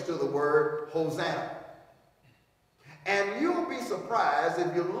relates to the word Hosanna. And you'll be surprised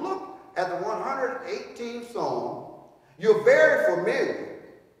if you look at the 118th Psalm, you're very familiar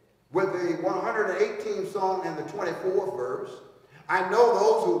with the 118th Psalm and the 24th verse. I know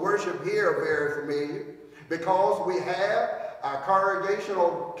those who worship here are very familiar because we have our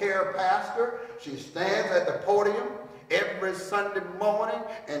congregational care pastor. She stands at the podium every Sunday morning,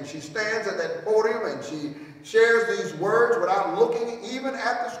 and she stands at that podium and she shares these words without looking even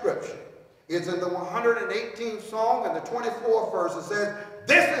at the scripture. It's in the 118th Psalm and the 24th verse. It says,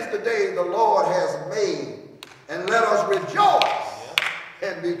 "This is the day the Lord has made, and let us rejoice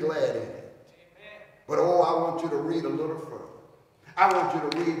and be glad in it." Amen. But oh, I want you to read a little further. I want you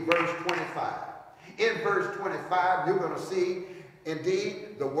to read verse 25. In verse 25, you're going to see,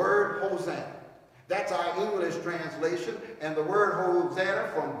 indeed, the word Hosanna. That's our English translation. And the word Hosanna,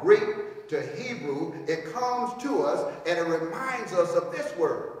 from Greek to Hebrew, it comes to us and it reminds us of this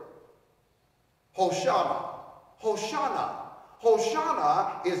word, Hoshana. Hoshana.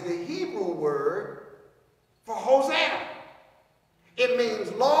 Hoshana is the Hebrew word for Hosanna. It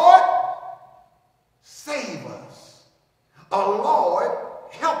means, Lord, save us. Or Lord,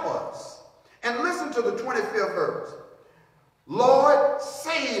 help us. And listen to the 25th verse. Lord,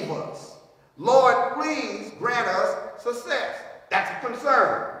 save us. Lord, please grant us success. That's a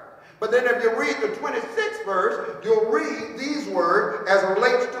concern. But then if you read the 26th verse, you'll read these words as it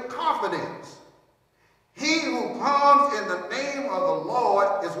relates to confidence. He who comes in the name of the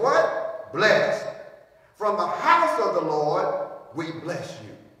Lord is what? Blessed. From the house of the Lord, we bless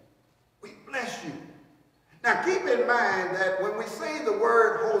you. We bless you. Now keep in mind that when we say the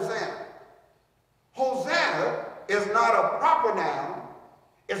word Hosanna, Hosanna is not a proper noun,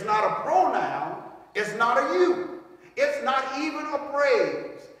 it's not a pronoun, it's not a you. It's not even a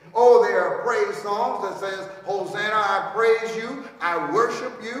praise. Oh, there are praise songs that says, Hosanna, I praise you, I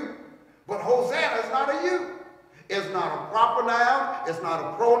worship you. But Hosanna is not a you. It's not a proper noun, it's not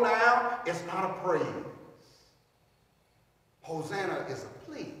a pronoun, it's not a praise. Hosanna is a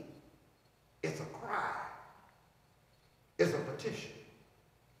plea. It's a cry. It's a petition.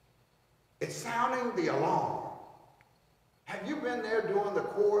 It's sounding the alarm. Have you been there during the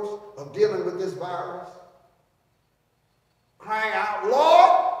course of dealing with this virus? Crying out,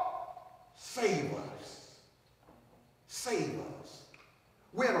 Lord, save us. Save us.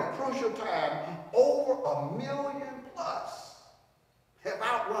 We're in a crucial time. Over 1 million plus have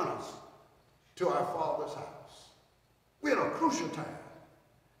outrun us to our Father's house. We're in a crucial time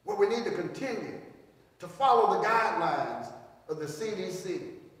where we need to continue to follow the guidelines of the CDC,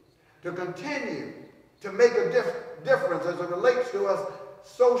 to continue to make a difference as it relates to us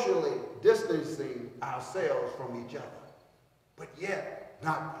socially distancing ourselves from each other, but yet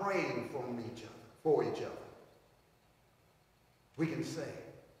not praying for each other. We can say,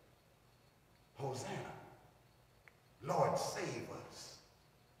 Hosanna, Lord, save us.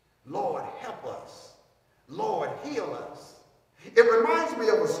 Lord, help us. Lord, heal us. It reminds me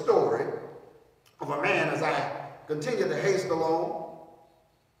of a story of a man, as I continue to haste along,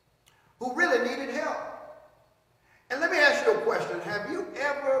 who really needed help. And let me ask you a question. Have you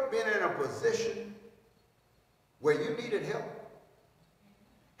ever been in a position where you needed help?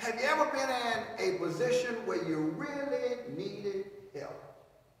 Have you ever been in a position where you really needed help?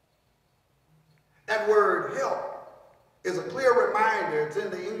 That word help is a clear reminder. It's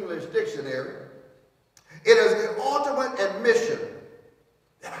in the English dictionary. It is the ultimate admission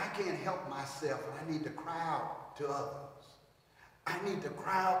that I can't help myself and I need to cry out to others. I need to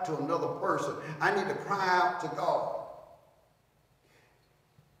cry out to another person. I need to cry out to God.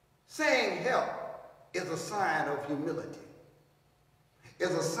 Saying help is a sign of humility.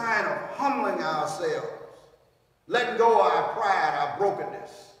 It's a sign of humbling ourselves, letting go of our pride, our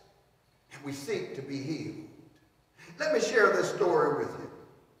brokenness, and we seek to be healed. Let me share this story with you.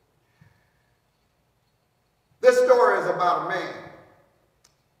 This story is about a man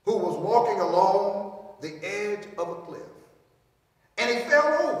who was walking along the edge of a cliff, and he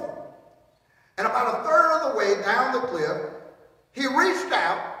fell over. And about a third of the way down the cliff, he reached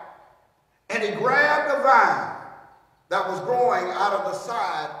out and he grabbed a vine that was growing out of the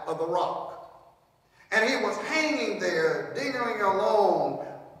side of the rock. And he was hanging there, dingling along,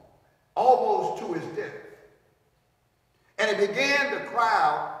 almost to his death. And he began to cry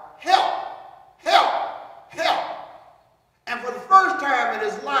out, help, help, help. And for the first time in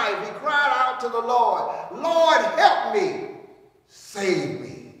his life, he cried out to the Lord, Lord, help me, save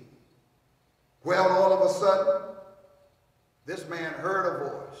me. Well, all of a sudden, this man heard a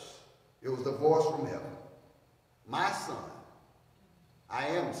voice. It was the voice from heaven. My son, I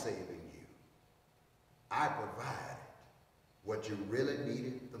am saving you. I provided what you really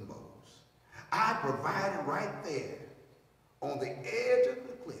needed the most. I provided right there on the edge of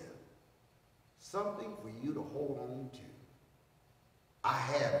the cliff something for you to hold on to. I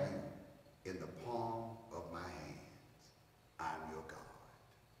have you in the palm of my hands. I'm your God.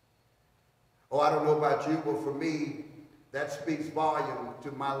 Oh, I don't know about you, but for me, that speaks volume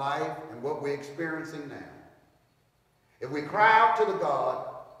to my life and what we're experiencing now. If we cry out to the God,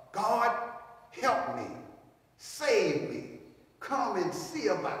 God, help me, save me, come and see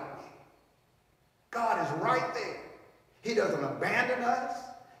about me. God is right there. He doesn't abandon us.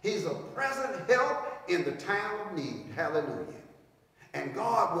 He's a present help in the time of need. Hallelujah. And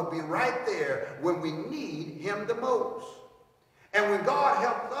God will be right there when we need him the most. And when God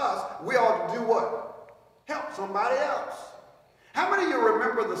helps us, we ought to do what? Help somebody else. How many of you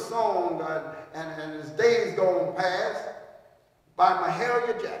remember the song, and as days gone past, by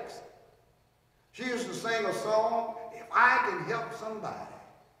Mahalia Jackson? She used to sing a song, if I can help somebody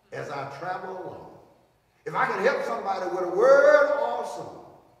as I travel along, if I can help somebody with a word or a song,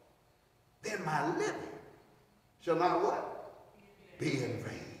 then my living shall not what? Be in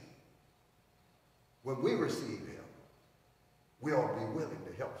vain. When we receive help, we ought to be willing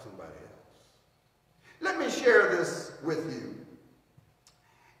to help somebody else. Let me share this with you.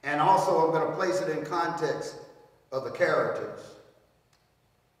 And also I'm going to place it in context of the characters.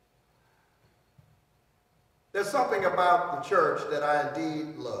 There's something about the church that I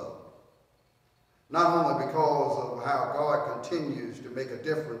indeed love. Not only because of how God continues to make a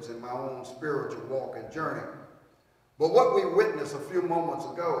difference in my own spiritual walk and journey, but what we witnessed a few moments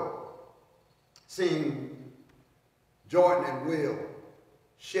ago, seeing Jordan and Will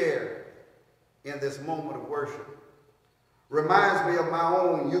share in this moment of worship, reminds me of my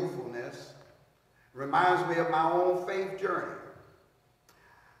own youthfulness, reminds me of my own faith journey.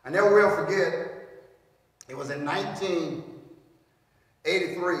 I never will forget, it was in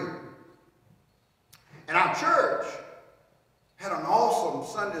 1983, and our church had an awesome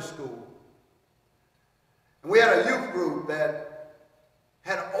Sunday school. And we had a youth group that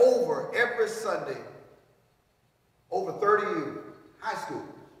had over every Sunday, over 30 youth, high school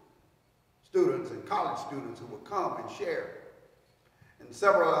students and college students who would come and share. And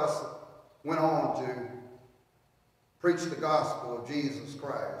several of us went on to preach the gospel of Jesus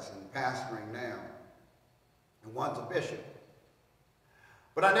Christ and pastoring now. And one's a bishop.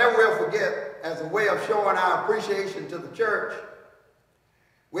 But I never will forget, as a way of showing our appreciation to the church,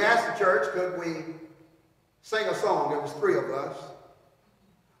 we asked the church, could we sing a song? There was 3 of us.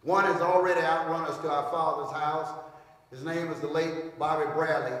 One has already outrun us to our Father's house. His name is the late Bobby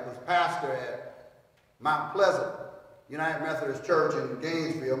Bradley. He was pastor at Mount Pleasant United Methodist Church in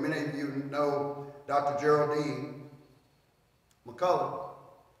Gainesville. Many of you know Dr. Geraldine McCullough,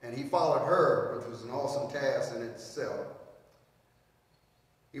 and he followed her, which was an awesome task in itself.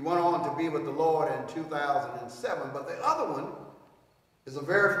 He went on to be with the Lord in 2007, but the other one is a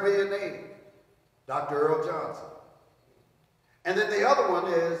very familiar name, Dr. Earl Johnson. And then the other one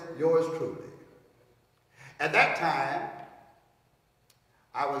is yours truly. At that time,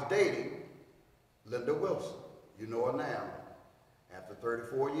 I was dating Linda Wilson. You know her now. After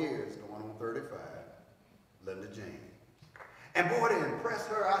 34 years, going on 35, Linda James. And boy, to impress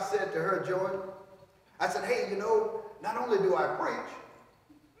her, I said to her, Jordan, I said, hey, you know, not only do I preach,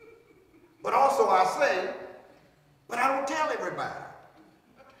 but also I sing, but I don't tell everybody.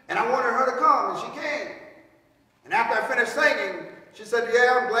 And I wanted her to come, and she came. And after I finished singing, she said,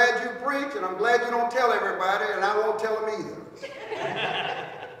 yeah, I'm glad you preach, and I'm glad you don't tell everybody, and I won't tell them either.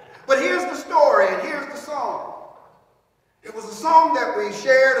 But here's the story, and here's the song. It was a song that we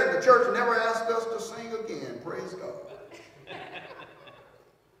shared, and the church never asked us to sing again. Praise God.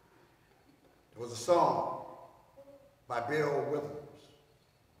 It was a song by Bill Withers.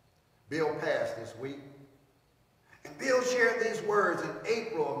 Bill passed this week. And Bill shared these words in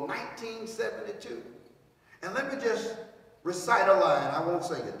April of 1972. And let me just recite a line. I won't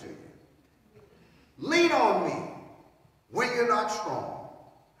sing it to you. Lean on me when you're not strong.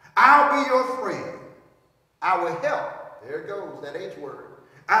 I'll be your friend. I will help. There it goes, that H word.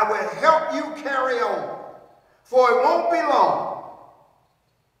 I will help you carry on, for it won't be long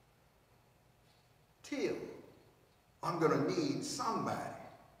till I'm going to need somebody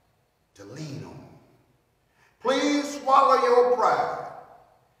to lean on. Please swallow your pride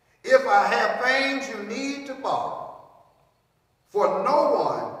if I have things you need to borrow, for no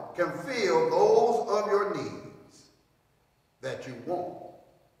one can fill those of your needs that you won't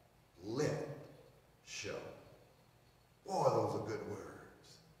let show. Boy, those are good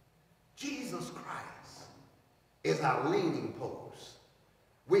words. Jesus Christ is our leaning post.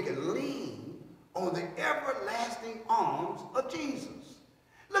 We can lean on the everlasting arms of Jesus.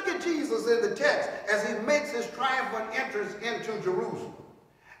 Look at Jesus in the text as he makes his triumphant entrance into Jerusalem.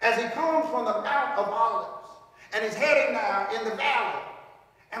 As he comes from the Mount of Olives, and he's heading now in the valley.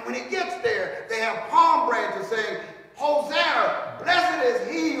 And when he gets there, they have palm branches saying, Hosanna, blessed is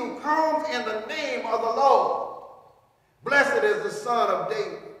he who comes in the name of the Lord. Blessed is the Son of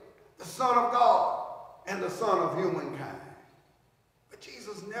David, the Son of God, and the Son of humankind. But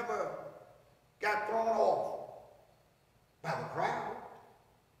Jesus never got thrown off by the crowd.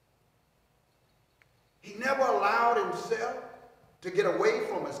 He never allowed himself to get away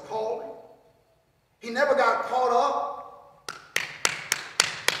from his calling. He never got caught up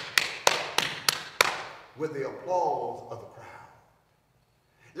with the applause of the crowd.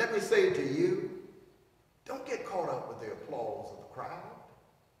 Let me say to you, don't get caught up with the applause of the crowd.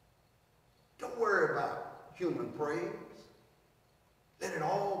 Don't worry about human praise. Let it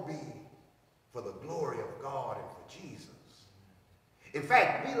all be for the glory of God and for Jesus. In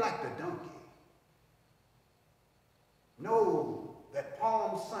fact, be like the donkey. Know that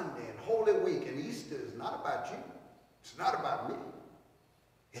Palm Sunday and Holy Week and Easter is not about you. It's not about me.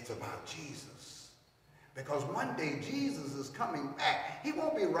 It's about Jesus. Because one day Jesus is coming back. He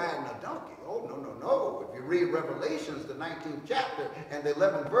won't be riding a donkey. Oh, no, no, no. If you read Revelations, the 19th chapter and the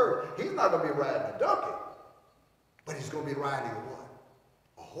 11th verse, he's not going to be riding a donkey. But he's going to be riding a what?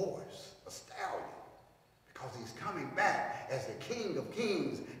 A horse, a stallion. Because he's coming back as the King of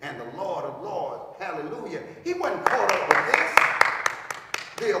Kings and the Lord of Lords. Hallelujah. He wasn't caught up with this.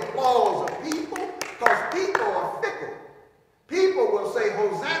 The applause of people, because people are fickle. People will say,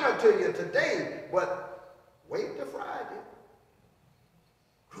 Hosanna to you today, but wait till Friday.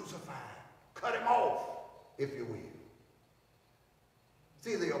 Crucify him. Cut him off, if you will.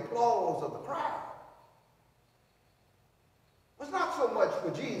 See, the applause of the crowd was not so much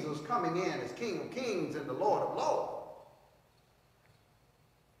for Jesus coming in as King of Kings and the Lord of Lords.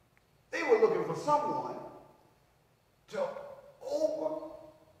 They were looking for someone to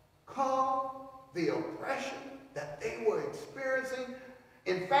overcome the oppression that they were experiencing.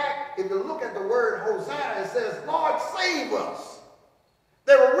 In fact, if you look at the word Hosanna, it says, Lord, save us.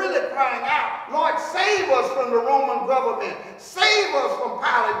 They were really crying out, Lord, save us from the Roman government. Save us from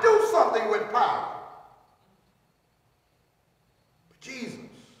Pilate. Do something with Pilate. But Jesus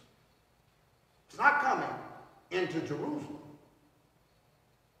is not coming into Jerusalem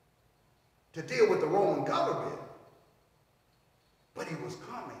to deal with the Roman government, but he was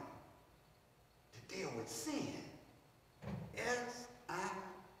coming to deal with sin.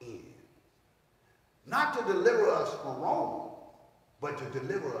 S-I-N. Not to deliver us from Rome, but to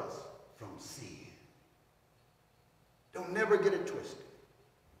deliver us from sin. Don't never get it twisted.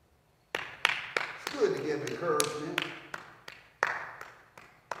 It's good to give encouragement.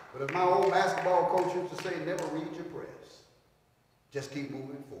 But as my old basketball coach used to say, never read your press. Just keep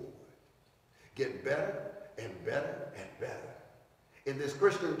moving forward. Get better and better and better. In this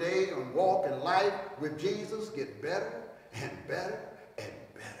Christian day and walk in life with Jesus, get better and better and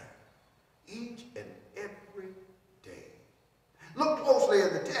better. Each and every day. Look closely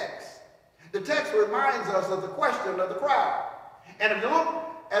at the text. The text reminds us of the question of the crowd. And if you look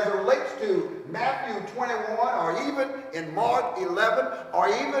as it relates to Matthew 21 or even in Mark 11 or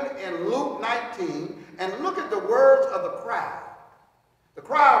even in Luke 19 and look at the words of the crowd. The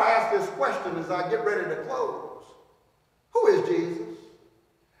crowd asked this question as I get ready to close. Who is Jesus?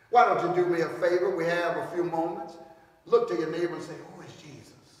 Why don't you do me a favor? We have a few moments. Look to your neighbor and say, who is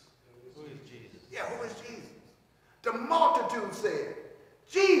Jesus? Who is Jesus? Yeah, who is Jesus? The multitude said,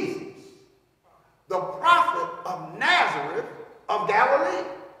 Jesus, the prophet of Nazareth of Galilee.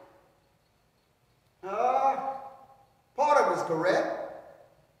 Part of it is correct.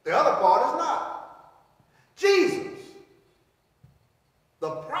 The other part is not. Jesus, the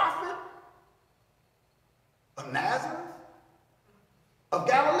prophet of Nazareth of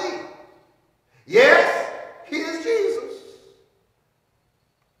Galilee. Yes, he is Jesus.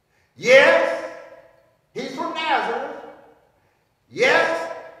 Yes, he's from Nazareth.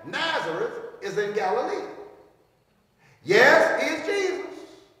 Yes, Nazareth is in Galilee. Yes, he is Jesus.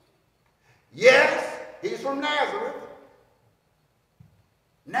 Yes, he's from Nazareth.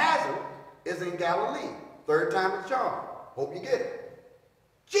 Nazareth is in Galilee. Third time it's charmed. Hope you get it.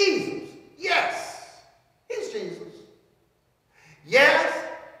 Jesus, yes, he's Jesus. Yes,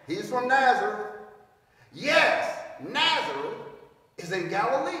 he's from Nazareth. Yes, Nazareth is in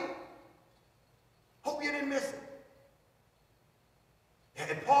Galilee. Hope you didn't miss it. They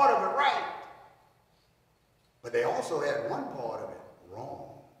had part of it right, but they also had one part of it wrong.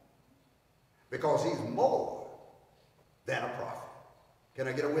 Because he's more than a prophet. Can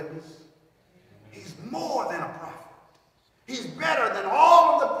I get a witness? He's more than a prophet. He's better than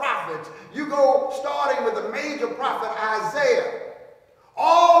all of the prophets. You go starting with the major prophet Isaiah,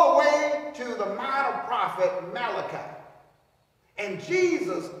 all the way to the minor prophet Malachi. And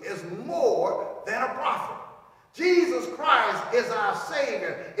Jesus is more than a prophet. Jesus Christ is our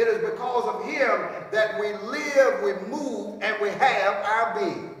Savior. It is because of him that we live, we move, and we have our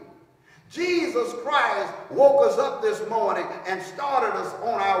being. Jesus Christ woke us up this morning and started us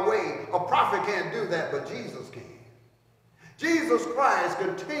on our way. A prophet can't do that, but Jesus can. Jesus Christ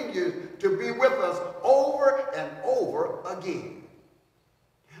continues to be with us over and over again.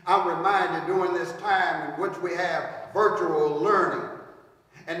 I'm reminded during this time in which we have virtual learning.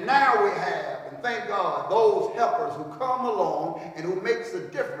 And now we have, and thank God, those helpers who come along and who makes a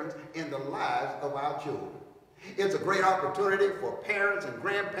difference in the lives of our children. It's a great opportunity for parents and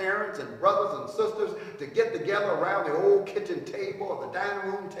grandparents and brothers and sisters to get together around the old kitchen table or the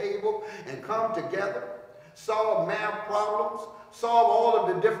dining room table and come together, solve math problems, solve all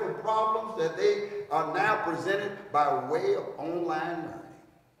of the different problems that they are now presented by way of online learning.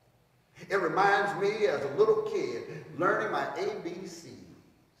 It reminds me as a little kid learning my ABCs.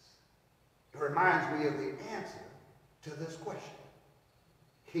 It reminds me of the answer to this question.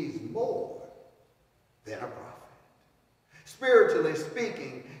 He's more than a prophet. Spiritually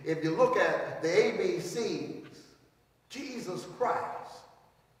speaking, if you look at the ABCs, Jesus Christ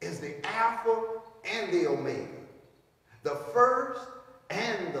is the Alpha and the Omega, the first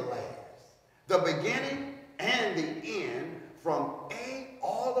and the last, the beginning and the end, from A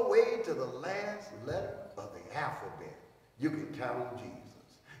all the way to the last letter of the alphabet. You can count on Jesus.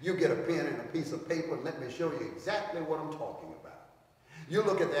 You get a pen and a piece of paper and let me show you exactly what I'm talking about. You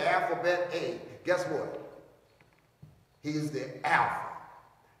look at the alphabet A, guess what? He's the Alpha.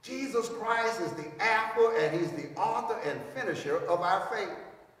 Jesus Christ is the Alpha, and he's the author and finisher of our faith.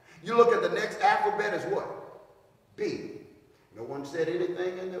 You look at the next alphabet as what? B. No one said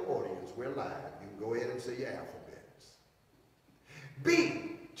anything in the audience. We're live. You can go ahead and say your alphabets.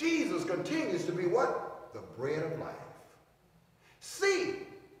 B. Jesus continues to be what? The bread of life. C.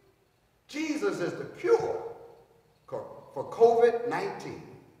 Jesus is the cure for COVID-19.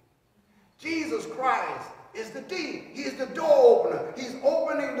 Jesus Christ is the D. He is the door opener. He's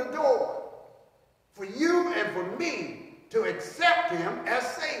opening the door for you and for me to accept him as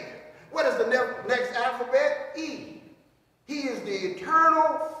Savior. What is the next alphabet? E. He is the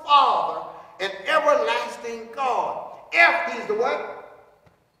eternal Father and everlasting God. F, he's the what?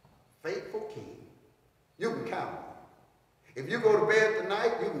 Faithful King. You can count on him. If you go to bed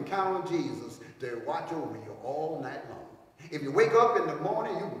tonight, you can count on Jesus to watch over you all night long. If you wake up in the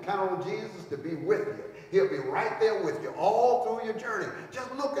morning, you can count on Jesus to be with you. He'll be right there with you all through your journey.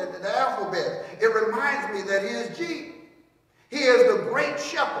 Just look at the alphabet. It reminds me that he is G. He is the great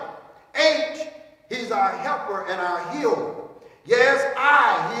shepherd. H, he's our helper and our healer. Yes,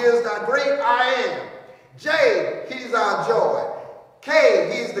 I, he is the great I am. J, he's our joy.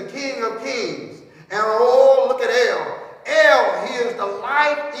 K, he's the King of kings. And oh, look at L. L, he is the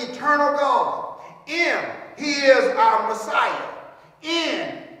life eternal God. M, he is our Messiah.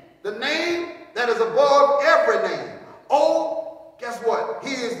 N, the name that is above every name. O, guess what?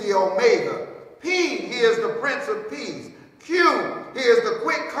 He is the Omega. P, he is the Prince of Peace. Q, he is the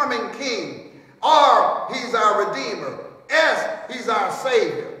quick coming King. R, he's our Redeemer. S, he's our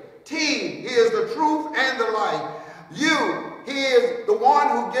Savior. T, he is the truth and the light. U, he is the one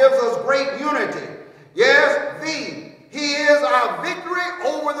who gives us great unity. Yes, V, he is our victory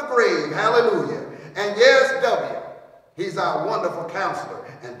over the grave. Hallelujah. And yes, W, he's our wonderful counselor.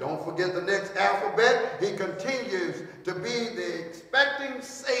 And don't forget the next alphabet. He continues to be the expecting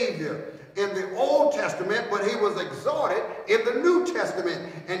Savior in the Old Testament, but he was exalted in the New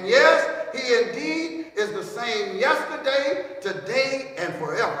Testament. And yes, he indeed is the same yesterday, today, and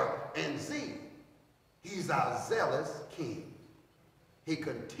forever. And Z, he's our zealous King. He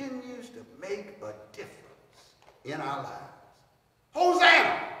continues to make a difference in our lives.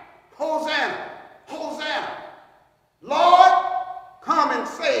 Hosanna! Hosanna! Hosanna! Lord, come and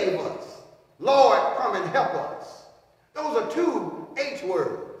save us. Lord, come and help us. Those are two H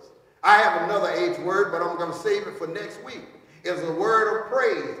words. I have another H word, but I'm going to save it for next week. It's a word of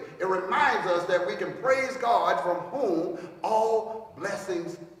praise. It reminds us that we can praise God from whom all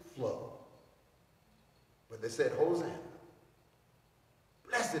blessings flow. But they said, Hosanna.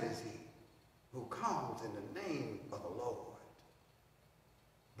 Blessed is he who comes in the name of the Lord.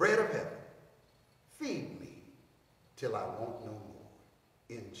 Bread of heaven, feed me till I want no more.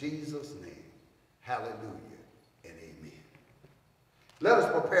 In Jesus' name, hallelujah and amen. Let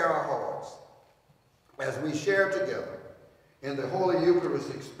us prepare our hearts as we share together in the Holy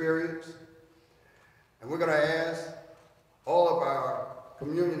Eucharist experience. And we're going to ask all of our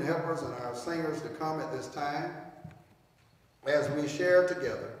communion helpers and our singers to come at this time as we share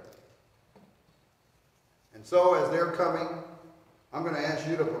together. And so as they're coming, I'm going to ask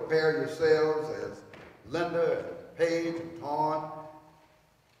you to prepare yourselves as Linda and Paige and Tawn,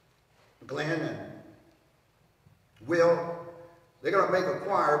 Glenn and Will. They're going to make a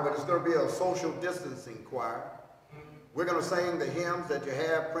choir, but it's going to be a social distancing choir. We're going to sing the hymns that you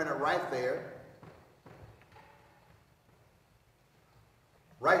have printed right there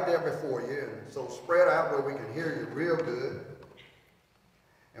before you. And so spread out where we can hear you real good.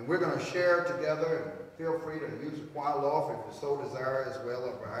 And we're going to share together, and feel free to use the choir loft if you so desire as well,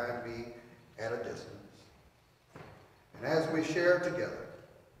 or behind me at a distance. And as we share together,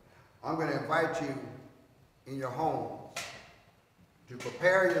 I'm going to invite you in your homes to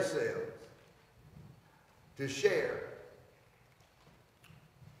prepare yourselves to share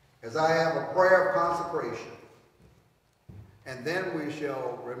as I have a prayer of consecration. And then we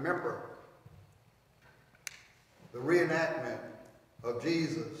shall remember the reenactment of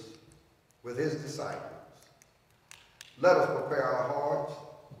Jesus with his disciples. Let us prepare our hearts.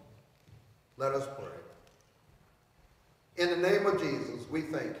 Let us pray. In the name of Jesus, we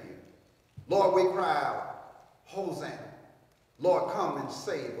thank you. Lord, we cry out, Hosanna. Lord, come and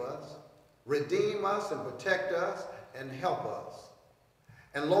save us, redeem us and protect us and help us.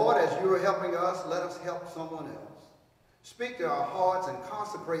 And Lord, as you are helping us, let us help someone else. Speak to our hearts and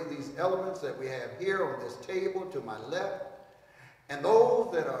consecrate these elements that we have here on this table to my left, and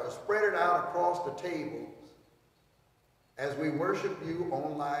those that are spread out across the tables as we worship you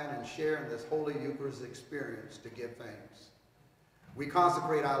online and share in this Holy Eucharist experience to give thanks. We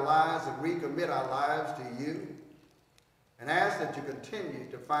consecrate our lives and recommit our lives to you and ask that you continue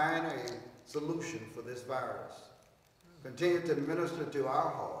to find a solution for this virus. Continue to minister to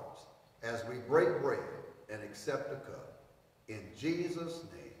our hearts as we break bread and accept the cup. In Jesus'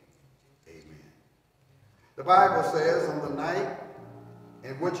 name, amen. The Bible says on the night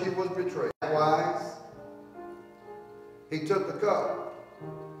in which he was betrayed, likewise, he took the cup,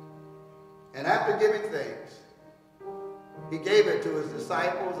 and after giving thanks, he gave it to his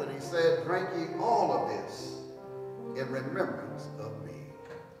disciples, and he said, drink ye all of this in remembrance of me.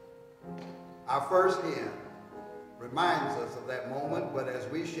 Our first hymn reminds us of that moment, but as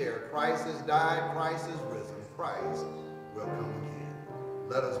we share, Christ has died, Christ is risen, Christ will come again.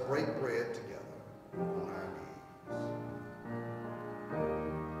 Let us break bread together on our knees.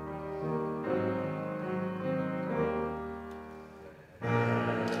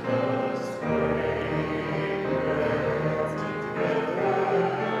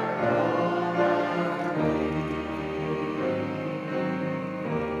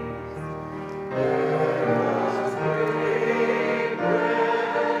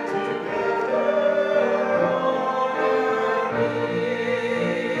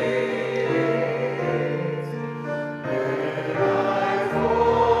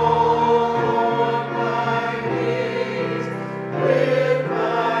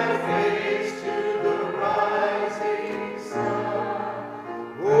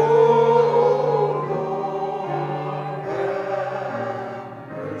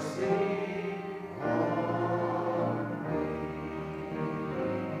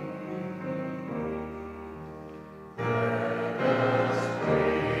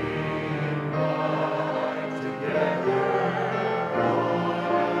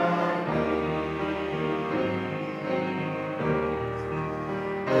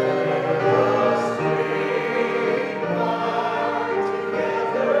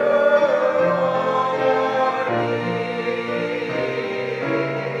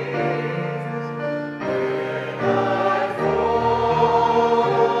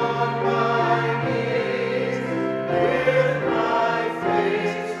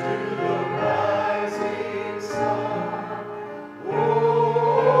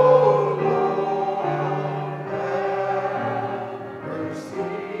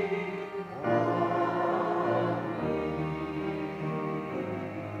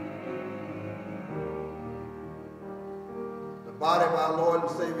 Body of our Lord and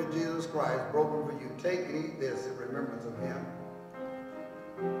Savior Jesus Christ, broken for you. Take and eat this in remembrance of him.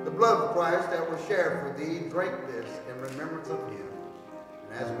 The blood of Christ that was shared for thee, drink this in remembrance of him.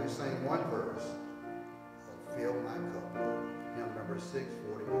 And as we sing one verse, fill my cup. Hymn number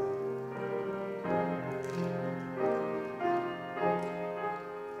 641.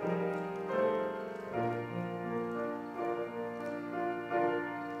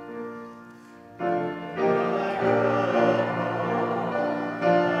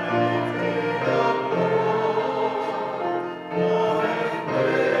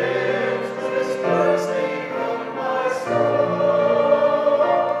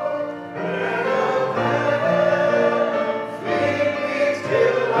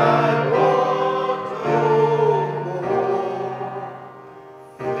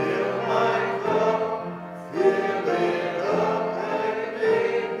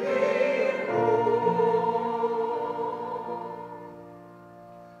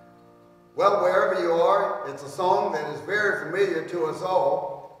 Well, wherever you are, it's a song that is very familiar to us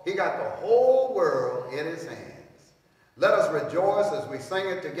all. He got the whole world in his hands. Let us rejoice as we sing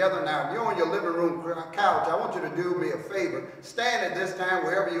it together. Now, if you're on your living room couch, I want you to do me a favor. Stand at this time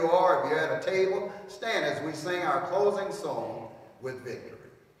wherever you are. If you're at a table, stand as we sing our closing song with victory.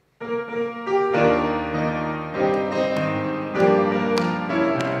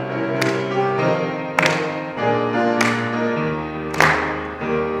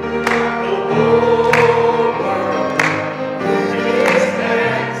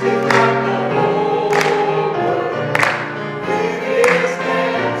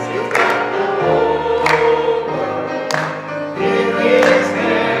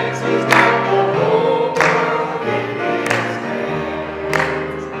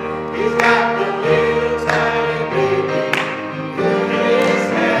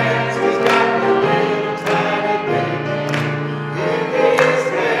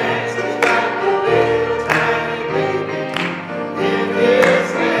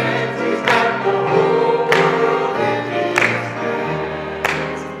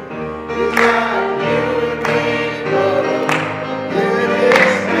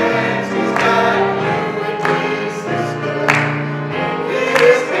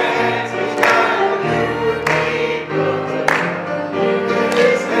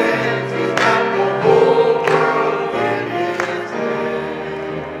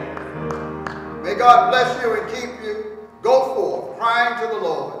 God bless you and keep you. Go forth, crying to the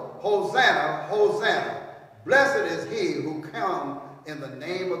Lord, Hosanna, Hosanna. Blessed is he who comes in the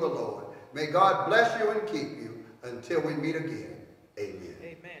name of the Lord. May God bless you and keep you until we meet again. Amen.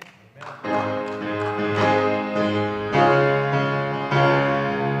 Amen.